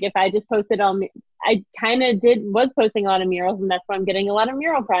that. Like, if I just posted I kind of was posting a lot of murals, and that's why I'm getting a lot of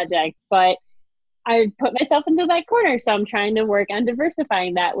mural projects, but I put myself into that corner. So I'm trying to work on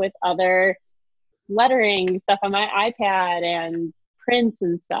diversifying that with other lettering stuff on my iPad and prints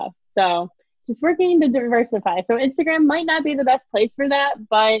and stuff. So just working to diversify. So Instagram might not be the best place for that,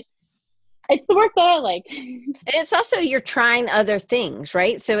 but it's the work that I like. And it's also, you're trying other things,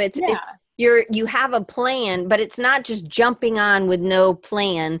 right? So it's you have a plan, but it's not just jumping on with no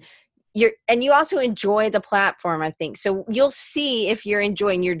plan. And you also enjoy the platform, I think. So you'll see if you're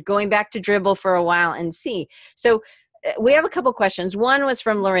enjoying. You're going back to Dribbble for a while and see. So we have a couple questions. One was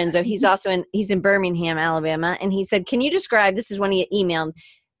from Lorenzo. He's in Birmingham, Alabama, and he said, "Can you describe?" This is when he emailed.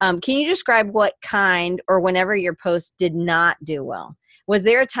 Can you describe what kind or whenever your post did not do well? Was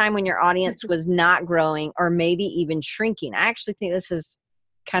there a time when your audience was not growing or maybe even shrinking? I actually think this is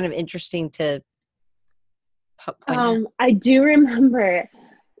kind of interesting to point out. I do remember,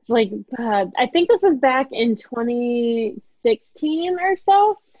 like, I think this was back in 2016 or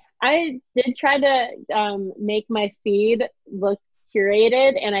so. I did try to make my feed look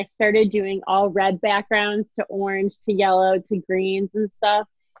curated, and I started doing all red backgrounds to orange to yellow to greens and stuff.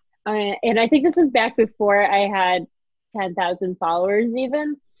 And I think this was back before I had 10,000 followers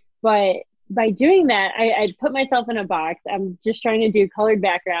even. But by doing that, I put myself in a box. I'm just trying to do colored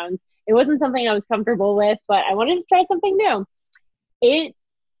backgrounds. It wasn't something I was comfortable with, but I wanted to try something new. It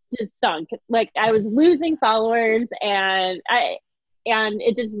just sunk. Like I was losing followers, and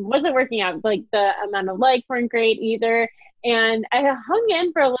it just wasn't working out. Like the amount of likes weren't great either. And I hung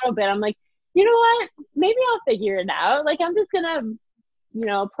in for a little bit. I'm like, you know what? Maybe I'll figure it out. Like I'm just gonna,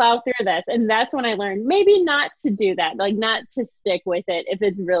 plow through this. And that's when I learned maybe not to do that, like not to stick with it if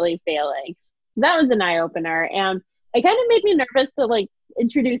it's really failing. So that was an eye opener. And it kind of made me nervous to like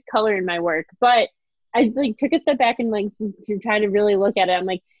introduce color in my work. But I like took a step back and like to try to really look at it. I'm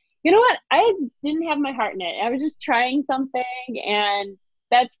like, you know what? I didn't have my heart in it. I was just trying something, and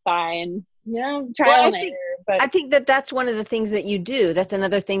that's fine. Trial and error. But I think that that's one of the things that you do. That's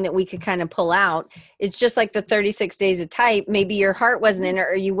another thing that we could kind of pull out. It's just like the 36 days of type. Maybe your heart wasn't in it,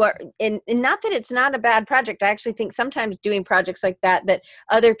 or you were, and not that it's not a bad project. I actually think sometimes doing projects like that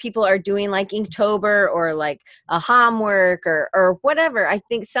other people are doing, like Inktober or like a Homwork or whatever. I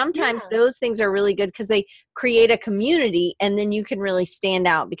think sometimes those things are really good because they create a community, and then you can really stand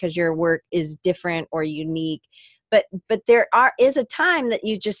out because your work is different or unique. But there is a time that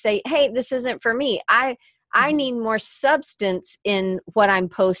you just say, hey, this isn't for me. I need more substance in what I'm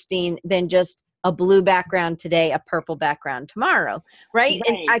posting than just a blue background today, a purple background tomorrow. Right.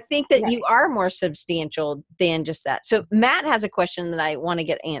 And I think that you are more substantial than just that. So Matt has a question that I want to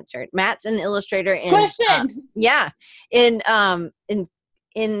get answered. Matt's an illustrator in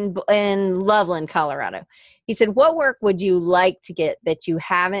Loveland, Colorado. He said, what work would you like to get that you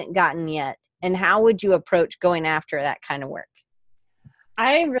haven't gotten yet? And how would you approach going after that kind of work?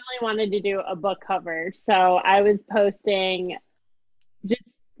 I really wanted to do a book cover. So I was posting just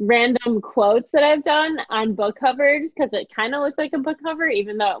random quotes that I've done on book covers because it kind of looked like a book cover,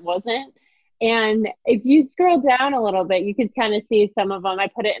 even though it wasn't. And if you scroll down a little bit, you could kind of see some of them. I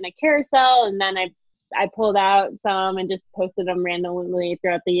put it in a carousel, and then I pulled out some and just posted them randomly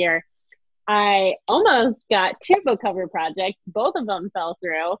throughout the year. I almost got 2 book cover projects. Both of them fell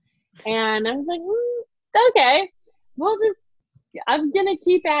through. And I was like, okay, I'm going to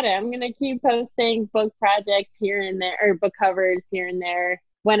keep at it. I'm going to keep posting book projects here and there, or book covers here and there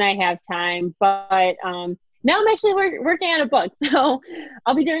when I have time. But now I'm actually working on a book. So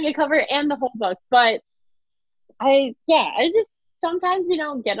I'll be doing a cover and the whole book. But I just, sometimes you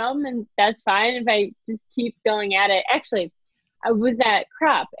don't get them, and that's fine if I just keep going at it. Actually, I was at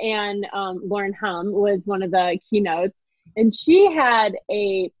Crop, and Lauren Hum was one of the keynotes, and she had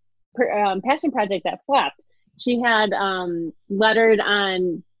a passion project that flopped. She had lettered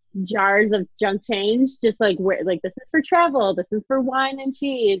on jars of junk change, just like where, like, this is for travel, this is for wine and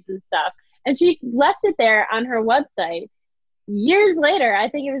cheese and stuff. And she left it there on her website. Years later, I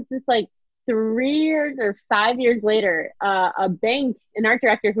think it was just like 3 years or 5 years later, an art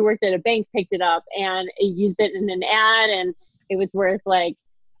director who worked at a bank picked it up and used it in an ad, and it was worth like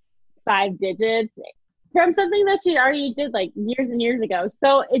 5 digits from something that she already did like years and years ago.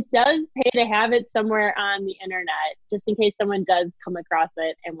 So it does pay to have it somewhere on the internet, just in case someone does come across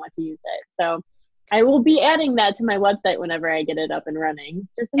it and want to use it. So I will be adding that to my website whenever I get it up and running,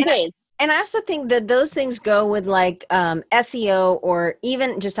 just in case. And I also think that those things go with like SEO, or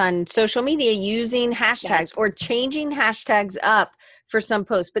even just on social media using hashtags or changing hashtags up for some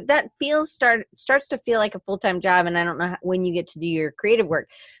posts. But that starts to feel like a full-time job, and I don't know when you get to do your creative work.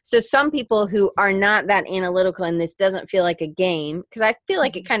 So some people who are not that analytical, and this doesn't feel like a game, because I feel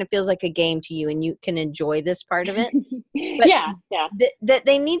like it kind of feels like a game to you, and you can enjoy this part of it. That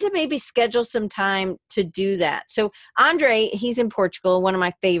they need to maybe schedule some time to do that. So Andre, he's in Portugal, one of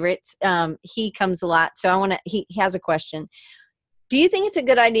my favorites. He comes a lot. So he has a question. Do you think it's a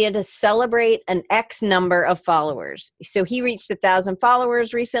good idea to celebrate an X number of followers? So he reached 1,000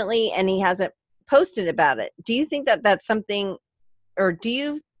 followers recently, and he hasn't posted about it. Do you think that that's something, or do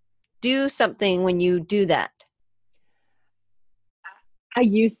you do something when you do that? I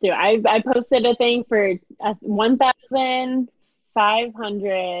used to. I posted a thing for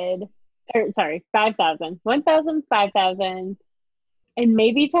 1,500, or sorry, 5,000, 1,000, 5,000, and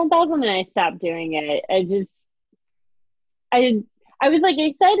maybe 10,000, and I stopped doing it. I was like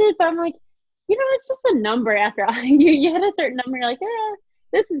excited, but I'm like, it's just a number after all. You hit a certain number, you're like,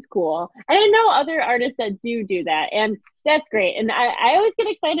 this is cool. And I know other artists that do that, and that's great. And I always get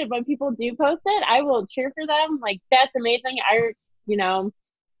excited when people do post it. I will cheer for them. Like, that's amazing. I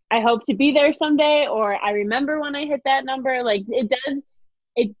hope to be there someday, or I remember when I hit that number. Like, it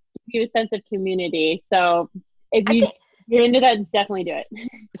gives you a sense of community. So if you're into that, definitely do it.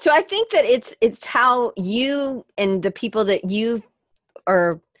 So I think that it's how you and the people that you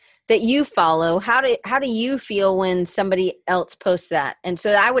follow, how do you feel when somebody else posts that? And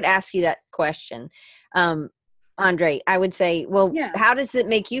so I would ask you that question, Andre. I would say, well, how does it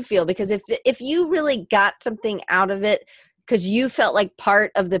make you feel? Because if you really got something out of it, because you felt like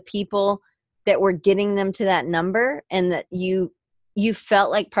part of the people that were getting them to that number, and that you felt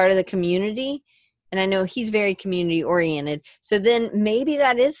like part of the community. And I know he's very community oriented. So then maybe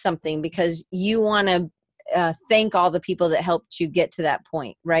that is something, because you want to thank all the people that helped you get to that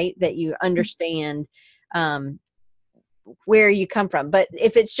point, right? That you understand where you come from. But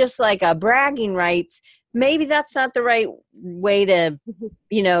if it's just like a bragging rights, maybe that's not the right way to,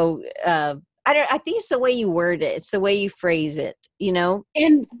 I think it's the way you word it. It's the way you phrase it,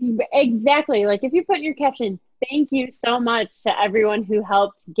 And exactly, like if you put in your caption, thank you so much to everyone who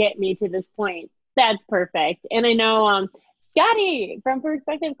helped get me to this point. That's perfect. And I know Scotty from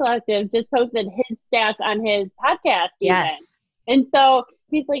Perspective Collective just posted his stats on his podcast. Yes. And so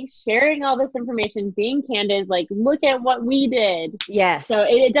he's like sharing all this information, being candid, like, look at what we did. Yes. So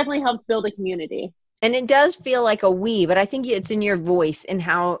it definitely helps build a community. And it does feel like a we, but I think it's in your voice and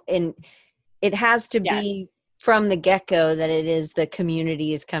how, and it has to be from the get-go that it is the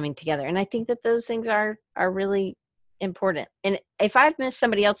community is coming together. And I think that those things are really important. And if I've missed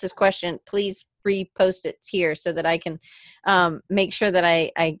somebody else's question, please repost it here so that I can make sure that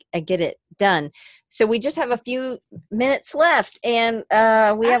I get it done. So we just have a few minutes left, and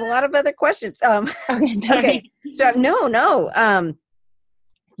we have a lot of other questions. Okay. So no.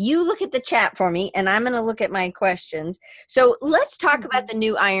 You look at the chat for me, and I'm going to look at my questions. So let's talk about the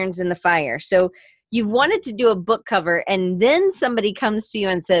new irons in the fire. So you've wanted to do a book cover, and then somebody comes to you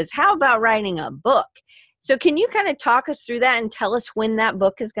and says, how about writing a book? So can you kind of talk us through that and tell us when that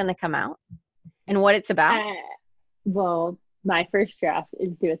book is going to come out and what it's about? Well, my first draft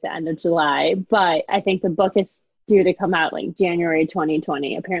is due at the end of July, but I think the book is due to come out like January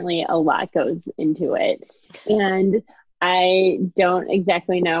 2020. Apparently a lot goes into it. And I don't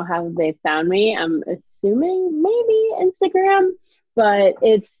exactly know how they found me. I'm assuming maybe Instagram, but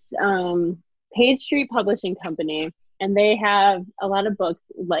it's Page Street Publishing Company, and they have a lot of books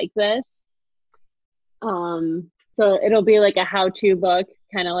like this. So it'll be like a how-to book,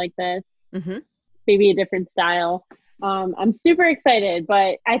 kind of like this, maybe a different style. I'm super excited,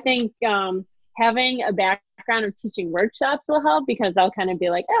 but I think having a background of teaching workshops will help, because I'll kind of be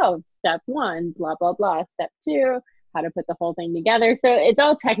like, oh, step 1, blah, blah, blah, step 2, how to put the whole thing together. So it's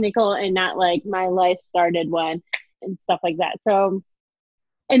all technical and not like my life started when and stuff like that. So,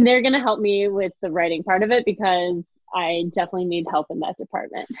 and they're going to help me with the writing part of it, because I definitely need help in that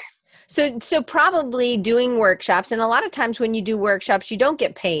department. So probably doing workshops, and a lot of times when you do workshops, you don't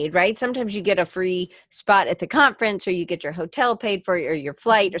get paid, right? Sometimes you get a free spot at the conference, or you get your hotel paid for, or your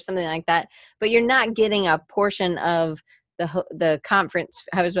flight or something like that, but you're not getting a portion of the conference.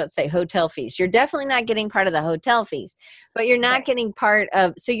 I was about to say hotel fees. You're definitely not getting part of the hotel fees, but you're not getting part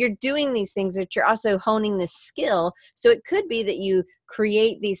of, so you're doing these things that you're also honing this skill. So it could be that you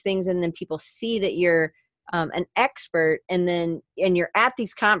create these things and then people see that you're an expert, and you're at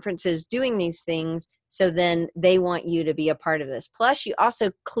these conferences doing these things. So then they want you to be a part of this. Plus you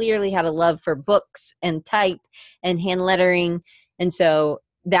also clearly had a love for books and type and hand lettering. And so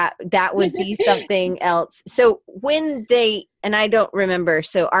that would be something else. So when and I don't remember,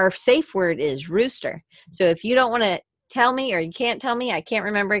 so our safe word is rooster. So if you don't want to tell me, or you can't tell me, I can't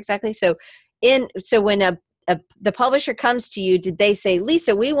remember exactly. So when the publisher comes to you, did they say,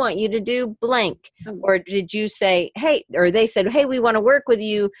 Lisa, we want you to do blank? Or did you say, hey, or they said, hey, we want to work with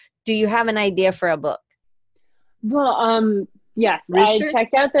you. Do you have an idea for a book? Well, yes, Rooster? I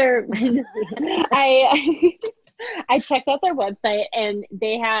checked out their, I checked out their website, and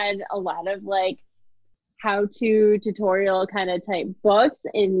they had a lot of like how-to tutorial kind of type books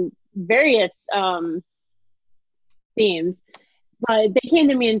in various themes. But they came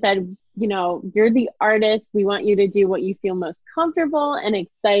to me and said, you're the artist. We want you to do what you feel most comfortable and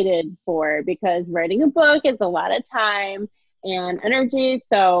excited for, because writing a book is a lot of time and energy.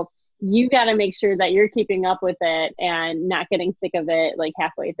 So you got to make sure that you're keeping up with it and not getting sick of it like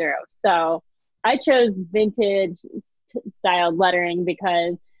halfway through. So I chose vintage styled lettering,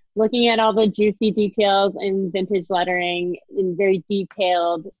 because looking at all the juicy details in vintage lettering in very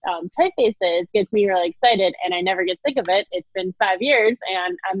detailed typefaces gets me really excited, and I never get sick of it. It's been 5 years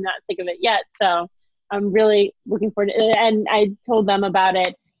and I'm not sick of it yet. So I'm really looking forward to it. And I told them about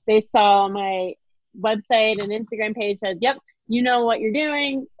it. They saw my website and Instagram page, said, yep, you know what you're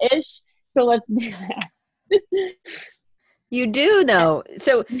doing ish. So let's do that. You do know.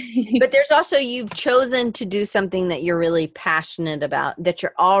 So, but there's also, you've chosen to do something that you're really passionate about, that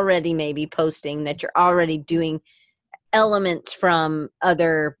you're already maybe posting, that you're already doing elements from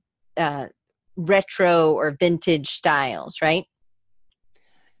other retro or vintage styles, right?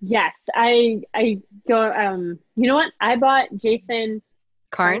 Yes. I go, you know what? I bought Jason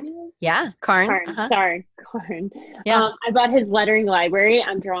Carn? Yeah, Karn. Karn, Uh-huh. sorry, Karn. Yeah. I bought his lettering library.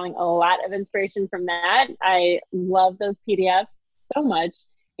 I'm drawing a lot of inspiration from that. I love those PDFs so much.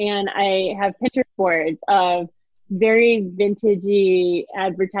 And I have Pinterest boards of very vintagey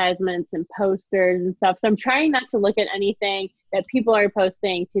advertisements and posters and stuff. So I'm trying not to look at anything that people are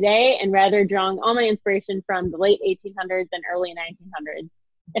posting today and rather drawing all my inspiration from the late 1800s and early 1900s.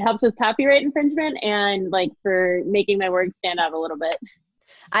 It helps with copyright infringement and like for making my work stand out a little bit.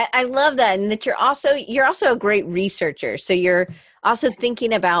 I love that. And that you're also a great researcher. So you're also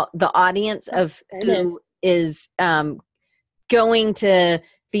thinking about the audience of who is going to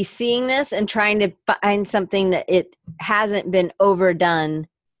be seeing this and trying to find something that it hasn't been overdone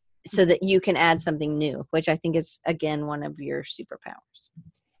so that you can add something new, which I think is, again, one of your superpowers.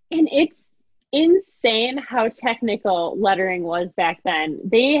 And it's insane how technical lettering was back then.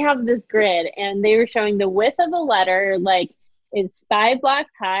 They have this grid and they were showing the width of a letter like is 5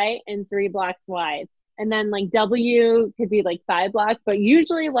 blocks high and 3 blocks wide. And then like W could be like 5 blocks, but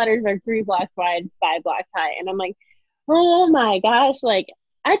usually letters are 3 blocks wide, 5 blocks high. And I'm like, oh my gosh, like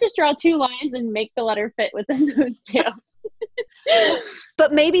I just draw 2 lines and make the letter fit within those two.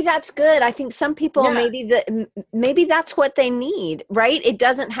 But maybe that's good. I think some people Yeah. maybe that's what they need, right? It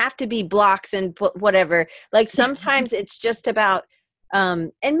doesn't have to be blocks and whatever. Like sometimes it's just about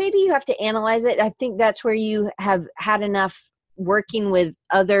and maybe you have to analyze it. I think that's where you have had enough working with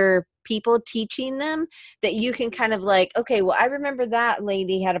other people teaching them that you can kind of like, okay, well, I remember that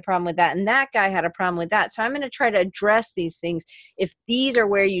lady had a problem with that and that guy had a problem with that. So I'm going to try to address these things. If these are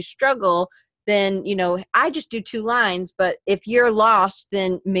where you struggle, then, you know, I just do 2 lines, but if you're lost,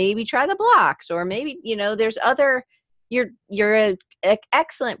 then maybe try the blocks or maybe, you know, there's other, you're an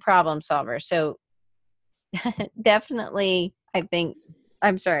excellent problem solver. So definitely, I think,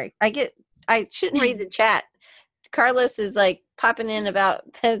 I'm sorry. I shouldn't read the chat. Carlos is like popping in about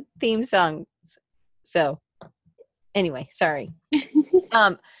the theme song. So anyway, sorry.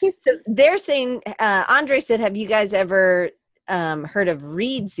 So they're saying, Andre said, have you guys ever heard of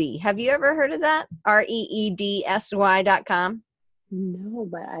Reedsy? Have you ever heard of that? REEDSY.com. No,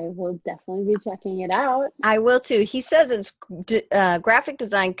 but I will definitely be checking it out. I will too. He says it's graphic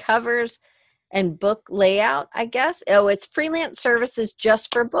design, covers, and book layout, I guess. Oh, it's freelance services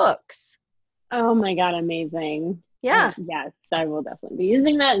just for books. Oh my God, amazing. Yeah. Yes, I will definitely be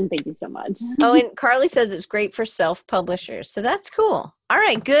using that. And thank you so much. Oh, and Carly says it's great for self-publishers. So that's cool. All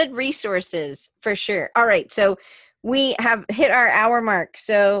right. Good resources for sure. All right. So we have hit our hour mark.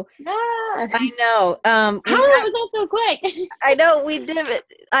 So I know. How was that so quick? I know we did it.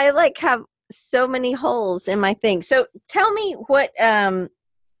 I like have so many holes in my thing. So tell me what,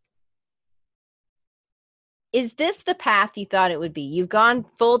 is this the path you thought it would be? You've gone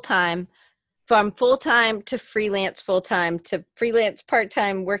full-time, from full-time to freelance full-time to freelance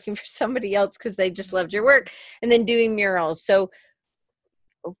part-time working for somebody else because they just loved your work and then doing murals. So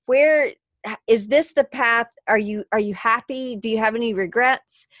where is this the path? Are you happy? Do you have any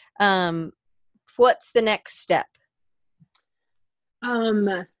regrets? What's the next step?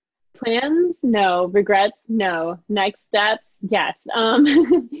 Plans? No. Regrets? No. Next steps? Yes.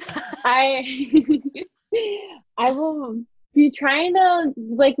 I I will be trying to,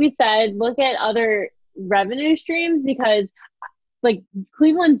 like we said, look at other revenue streams because like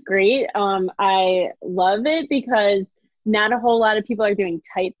Cleveland's great. I love it because not a whole lot of people are doing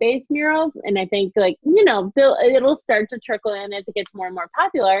type-based murals, and I think like it'll start to trickle in as it gets more and more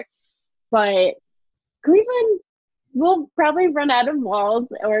popular. But Cleveland will probably run out of walls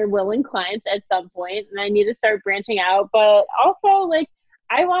or willing clients at some point, and I need to start branching out. But also, like,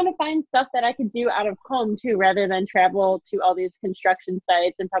 I want to find stuff that I could do out of home too, rather than travel to all these construction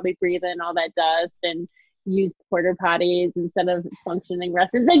sites and probably breathe in all that dust and use porta potties instead of functioning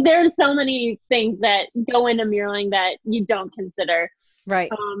restrooms. Like there's so many things that go into muraling that you don't consider. Right.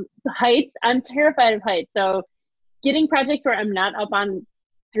 The heights, I'm terrified of heights. So getting projects where I'm not up on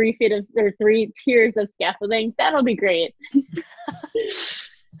 3 feet of or 3 tiers of scaffolding, that'll be great.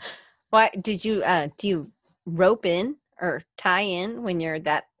 Why did you do you rope in or tie in when you're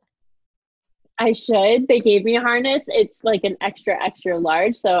that? I should. They gave me a harness. It's like an extra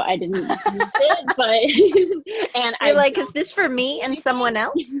large, so I didn't use it. But and you're like, is this for me and someone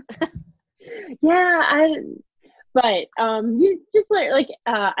else? Yeah, But you just like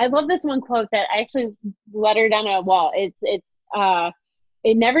I love this one quote that I actually lettered on a wall. It's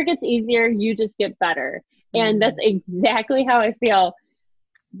it never gets easier. You just get better, and that's exactly how I feel.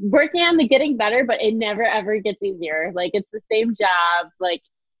 Working on the getting better, but it never ever gets easier. Like it's the same job. Like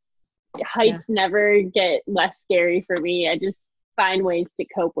heights never get less scary for me. I just find ways to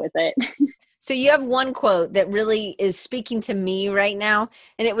cope with it. So you have one quote that really is speaking to me right now,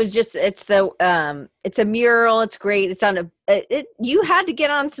 and it was just it's a mural. It's great. It's on you had to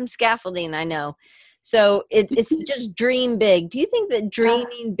get on some scaffolding, I know. So it's just dream big. Do you think that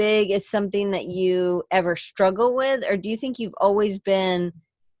dreaming big is something that you ever struggle with, or do you think you've always been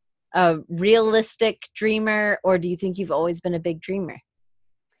a realistic dreamer, or do you think you've always been a big dreamer?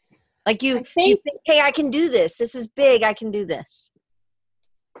 Like you think, hey, I can do this. This is big. I can do this.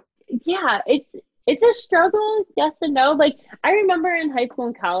 Yeah, it's a struggle, yes and no. Like, I remember in high school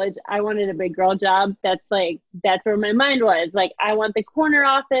and college, I wanted a big girl job. That's where my mind was. Like, I want the corner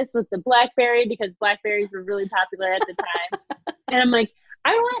office with the BlackBerry, because BlackBerries were really popular at the time. And I'm like,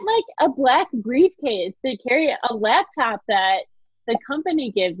 I want like a black briefcase to carry a laptop that the company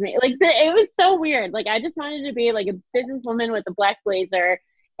gives me. Like, it was so weird. Like, I just wanted to be like a businesswoman with a black blazer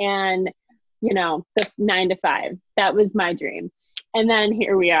and, the 9 to 5. That was my dream. And then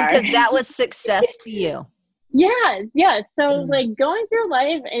here we are. Because that was success to you. Yes. So like going through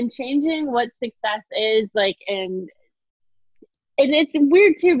life and changing what success is, like, and it's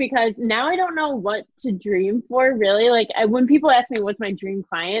weird too, because now I don't know what to dream for, really. Like, when people ask me what's my dream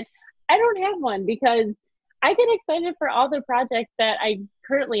client, I don't have one, because I get excited for all the projects that I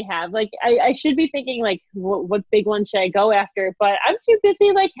currently have. Like, I should be thinking like, what big one should I go after? But I'm too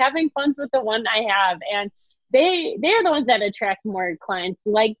busy like having fun with the one I have. And they're the ones that attract more clients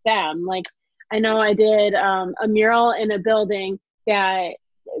like them. Like, I know I did a mural in a building that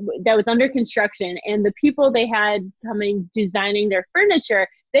was under construction, and the people they had coming designing their furniture,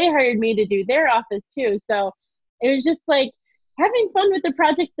 they hired me to do their office too. So it was just like having fun with the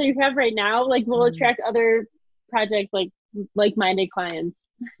projects that you have right now, like, will attract other projects, like-minded clients.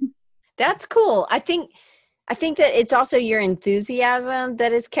 That's cool. I think that it's also your enthusiasm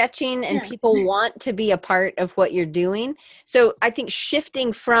that is catching, and people want to be a part of what you're doing. So I think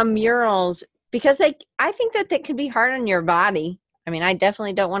shifting from murals, because I think that can be hard on your body. I mean, I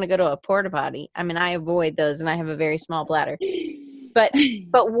definitely don't want to go to a porta potty. I mean, I avoid those, and I have a very small bladder. But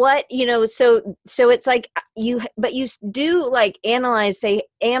what, so it's like but you do like analyze, say,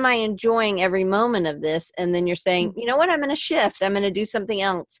 am I enjoying every moment of this? And then you're saying, you know what, I'm going to shift. I'm going to do something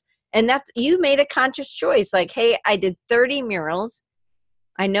else. And you made a conscious choice. Like, hey, I did 30 murals.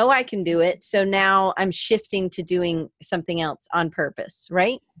 I know I can do it. So now I'm shifting to doing something else on purpose,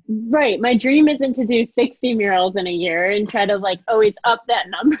 right? Right. My dream isn't to do 60 murals in a year and try to like always up that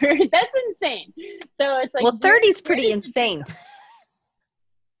number. That's insane. So it's like, well, 30 is pretty insane.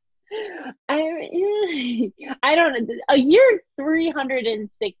 I don't know. A year is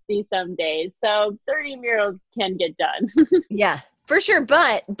 360 some days. So 30 murals can get done. Yeah. For sure,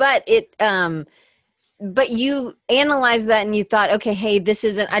 but you analyzed that and you thought, okay, hey,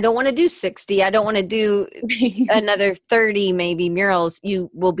 I don't want to do 60. I don't want to do another 30 maybe murals. You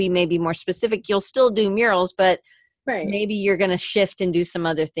will be maybe more specific. You'll still do murals, but maybe you're going to shift and do some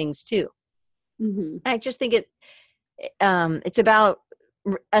other things too. Mm-hmm. I just think it's about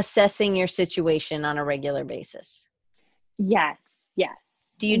assessing your situation on a regular basis. Yes.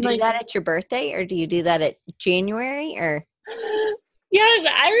 Do you do that at your birthday, or do you do that at January, or? Yes,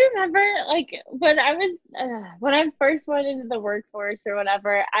 I remember like when I first went into the workforce or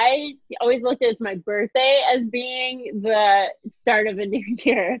whatever, I always looked at my birthday as being the start of a new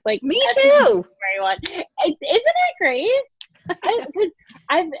year. Like, me too. Isn't it great? Because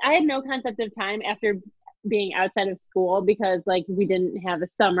I had no concept of time after being outside of school, because like we didn't have a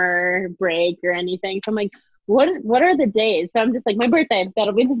summer break or anything. So I'm like, what are the days? So I'm just like, my birthday,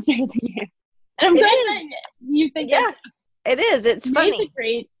 that'll be the start of the year. And I'm glad that you think it is. It's funny. May's a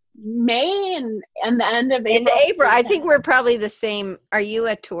great May and the end of April. Into April. I think we're probably the same. Are you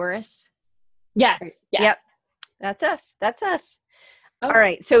a Taurus? Yeah. Yep. That's us. Oh. All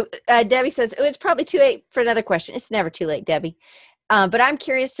right. So Debbie says, it's probably too late for another question. It's never too late, Debbie. But I'm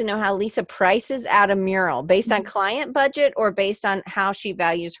curious to know how Lisa prices out a mural, based on client budget or based on how she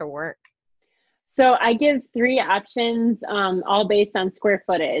values her work. So I give 3 options, all based on square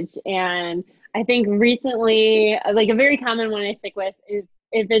footage. And I think recently, like a very common one I stick with is,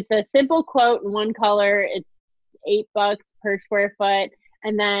 if it's a simple quote in one color, it's $8 per square foot.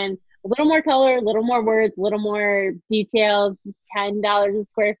 And then a little more color, a little more words, a little more details, $10 a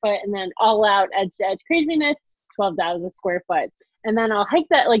square foot. And then all out edge to edge craziness, $12 a square foot. And then I'll hike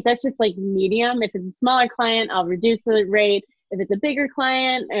that, like, that's just like medium. If it's a smaller client, I'll reduce the rate. If it's a bigger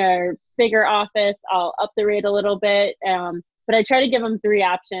client or bigger office, I'll up the rate a little bit. But I try to give them 3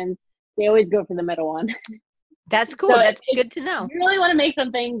 options. They always go for the middle one. That's cool. So that's good to know. If you really want to make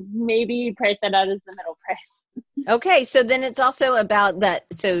something, maybe price that out as the middle price. Okay. So then it's also about that.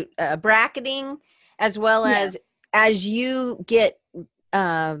 So bracketing, as well as you get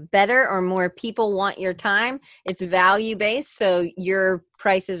better or more people want your time, it's value based. So your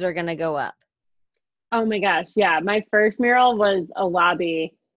prices are going to go up. Oh my gosh. Yeah. My first mural was a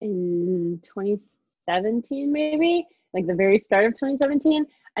lobby in 2017, maybe like the very start of 2017.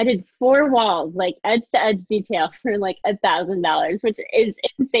 I did 4 walls, like edge to edge detail for like $1,000, which is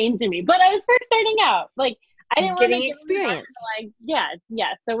insane to me. But I was first starting out. Like I didn't want to Getting give experience. like, yeah.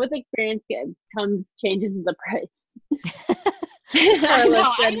 So with experience comes changes in the price.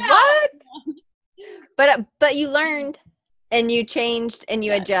 Carla said, "What?" But you learned and you changed and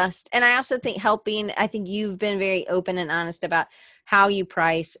you adjust. And I also think I think you've been very open and honest about how you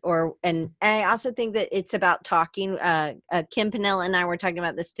price and I also think that it's about talking. Kim Pennell and I were talking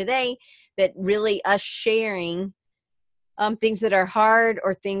about this today, that really us sharing things that are hard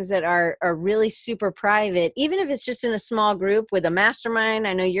or things that are really super private, even if it's just in a small group with a mastermind.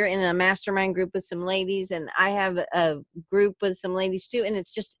 I know you're in a mastermind group with some ladies, and I have a group with some ladies too. And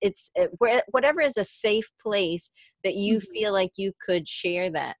it's whatever is a safe place that you feel like you could share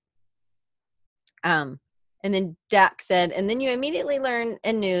that. And then Doc said, and then you immediately learned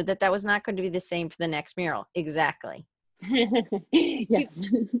and knew that was not going to be the same for the next mural. Exactly. Yeah.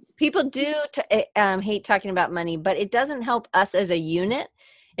 People do hate talking about money, but it doesn't help us as a unit.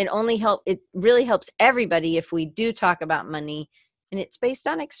 It really helps everybody if we do talk about money, and it's based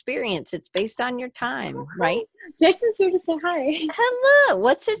on experience. It's based on your time, right? Jackson's here to say hi. Hello.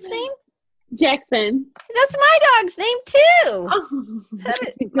 What's his name? Jackson. That's my dog's name too. Oh,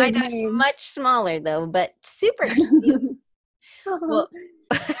 my dog's much smaller though, but super cute. Well,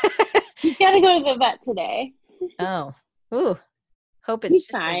 he's got to go to the vet today. Oh, ooh. Hope it's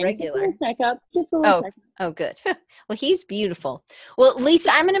just fine. a regular Checkup. Just a little checkup. Oh, good. Well, he's beautiful. Well, Lisa,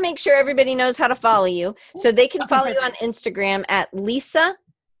 I'm going to make sure everybody knows how to follow you. So they can follow you on Instagram at Lisa,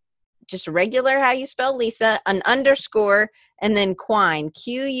 just regular how you spell Lisa, an underscore, and then Quine,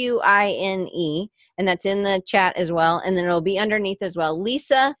 Quine. And that's in the chat as well. And then it'll be underneath as well,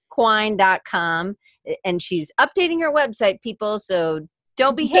 lisaquine.com. And she's updating her website, people. So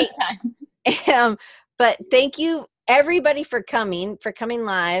don't be hating. But thank you everybody for coming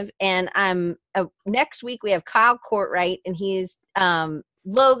live. And next week we have Kyle Courtwright, and he's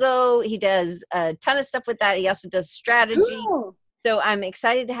logo. He does a ton of stuff with that. He also does strategy. Ooh. So I'm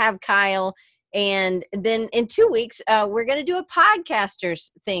excited to have Kyle. And then in 2 weeks, we're going to do a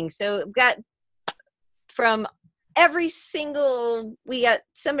podcasters thing. So we've got from we got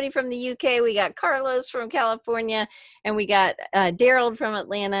somebody from the UK, we got Carlos from California, and we got Daryl from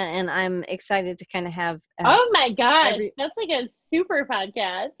Atlanta, and I'm excited to kind of have oh my gosh, that's like a super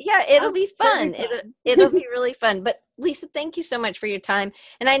podcast. Yeah, it'll be fun. It'll be really fun. But Lisa, thank you so much for your time.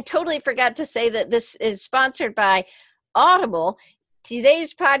 And I totally forgot to say that this is sponsored by Audible.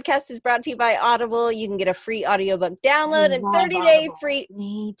 Today's podcast is brought to you by Audible. You can get a free audiobook download and 30-day free.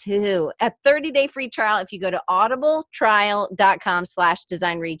 Me too. A 30-day free trial if you go to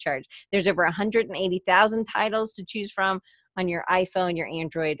audibletrial.com/designrecharge. There's over 180,000 titles to choose from on your iPhone, your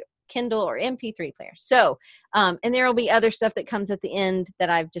Android, Kindle, or MP3 player. So, and there will be other stuff that comes at the end that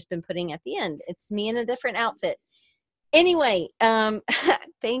I've just been putting at the end. It's me in a different outfit. Anyway,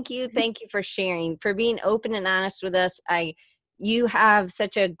 thank you for sharing, for being open and honest with us. You have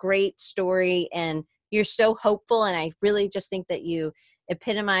such a great story, and you're so hopeful, and I really just think that you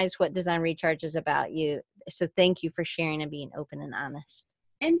epitomize what Design Recharge is about. So thank you for sharing and being open and honest.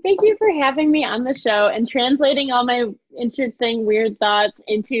 And thank you for having me on the show and translating all my interesting, weird thoughts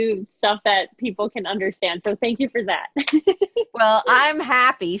into stuff that people can understand. So thank you for that. Well, I'm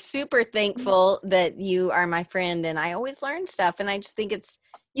happy, super thankful that you are my friend, and I always learn stuff, and I just think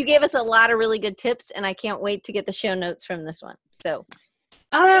you gave us a lot of really good tips, and I can't wait to get the show notes from this one. So,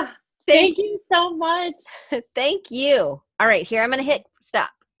 thank you so much. Thank you. All right, here, I'm going to hit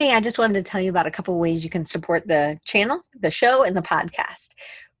stop. Hey, I just wanted to tell you about a couple ways you can support the channel, the show, and the podcast.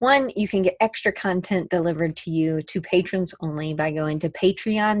 One, you can get extra content delivered to you to patrons only by going to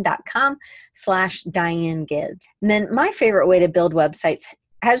patreon.com/Diane Gibbs. And then my favorite way to build websites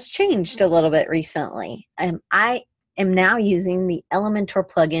has changed a little bit recently. I am now using the Elementor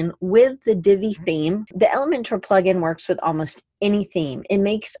plugin with the Divi theme. The Elementor plugin works with almost any theme. It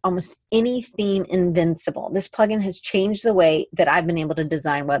makes almost any theme invincible. This plugin has changed the way that I've been able to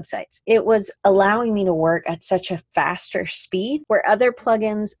design websites. It was allowing me to work at such a faster speed where other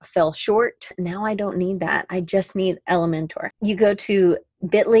plugins fell short. Now I don't need that. I just need Elementor. You go to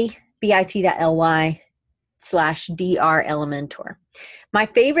bit.ly/DR Elementor. My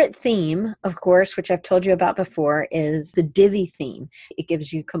favorite theme, of course, which I've told you about before, is the Divi theme. It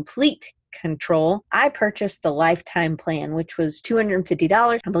gives you complete control, I purchased the lifetime plan, which was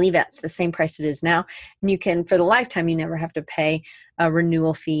 $250. I believe that's the same price it is now. And you can, for the lifetime, you never have to pay a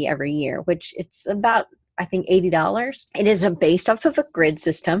renewal fee every year, which it's about, I think, $80. It is based off of a grid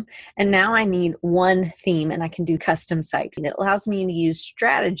system. And now I need one theme and I can do custom sites. And it allows me to use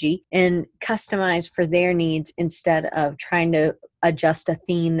strategy and customize for their needs instead of trying to adjust a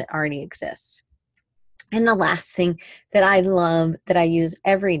theme that already exists. And the last thing that I love that I use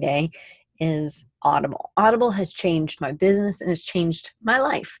every day is Audible. Audible has changed my business and has changed my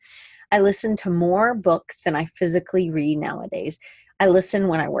life. I listen to more books than I physically read nowadays. I listen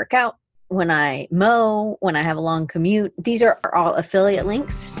when I work out, when I mow, when I have a long commute. These are all affiliate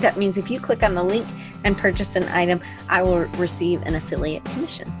links. So that means if you click on the link and purchase an item, I will receive an affiliate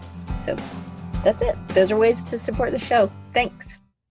commission. So that's it. Those are ways to support the show. Thanks.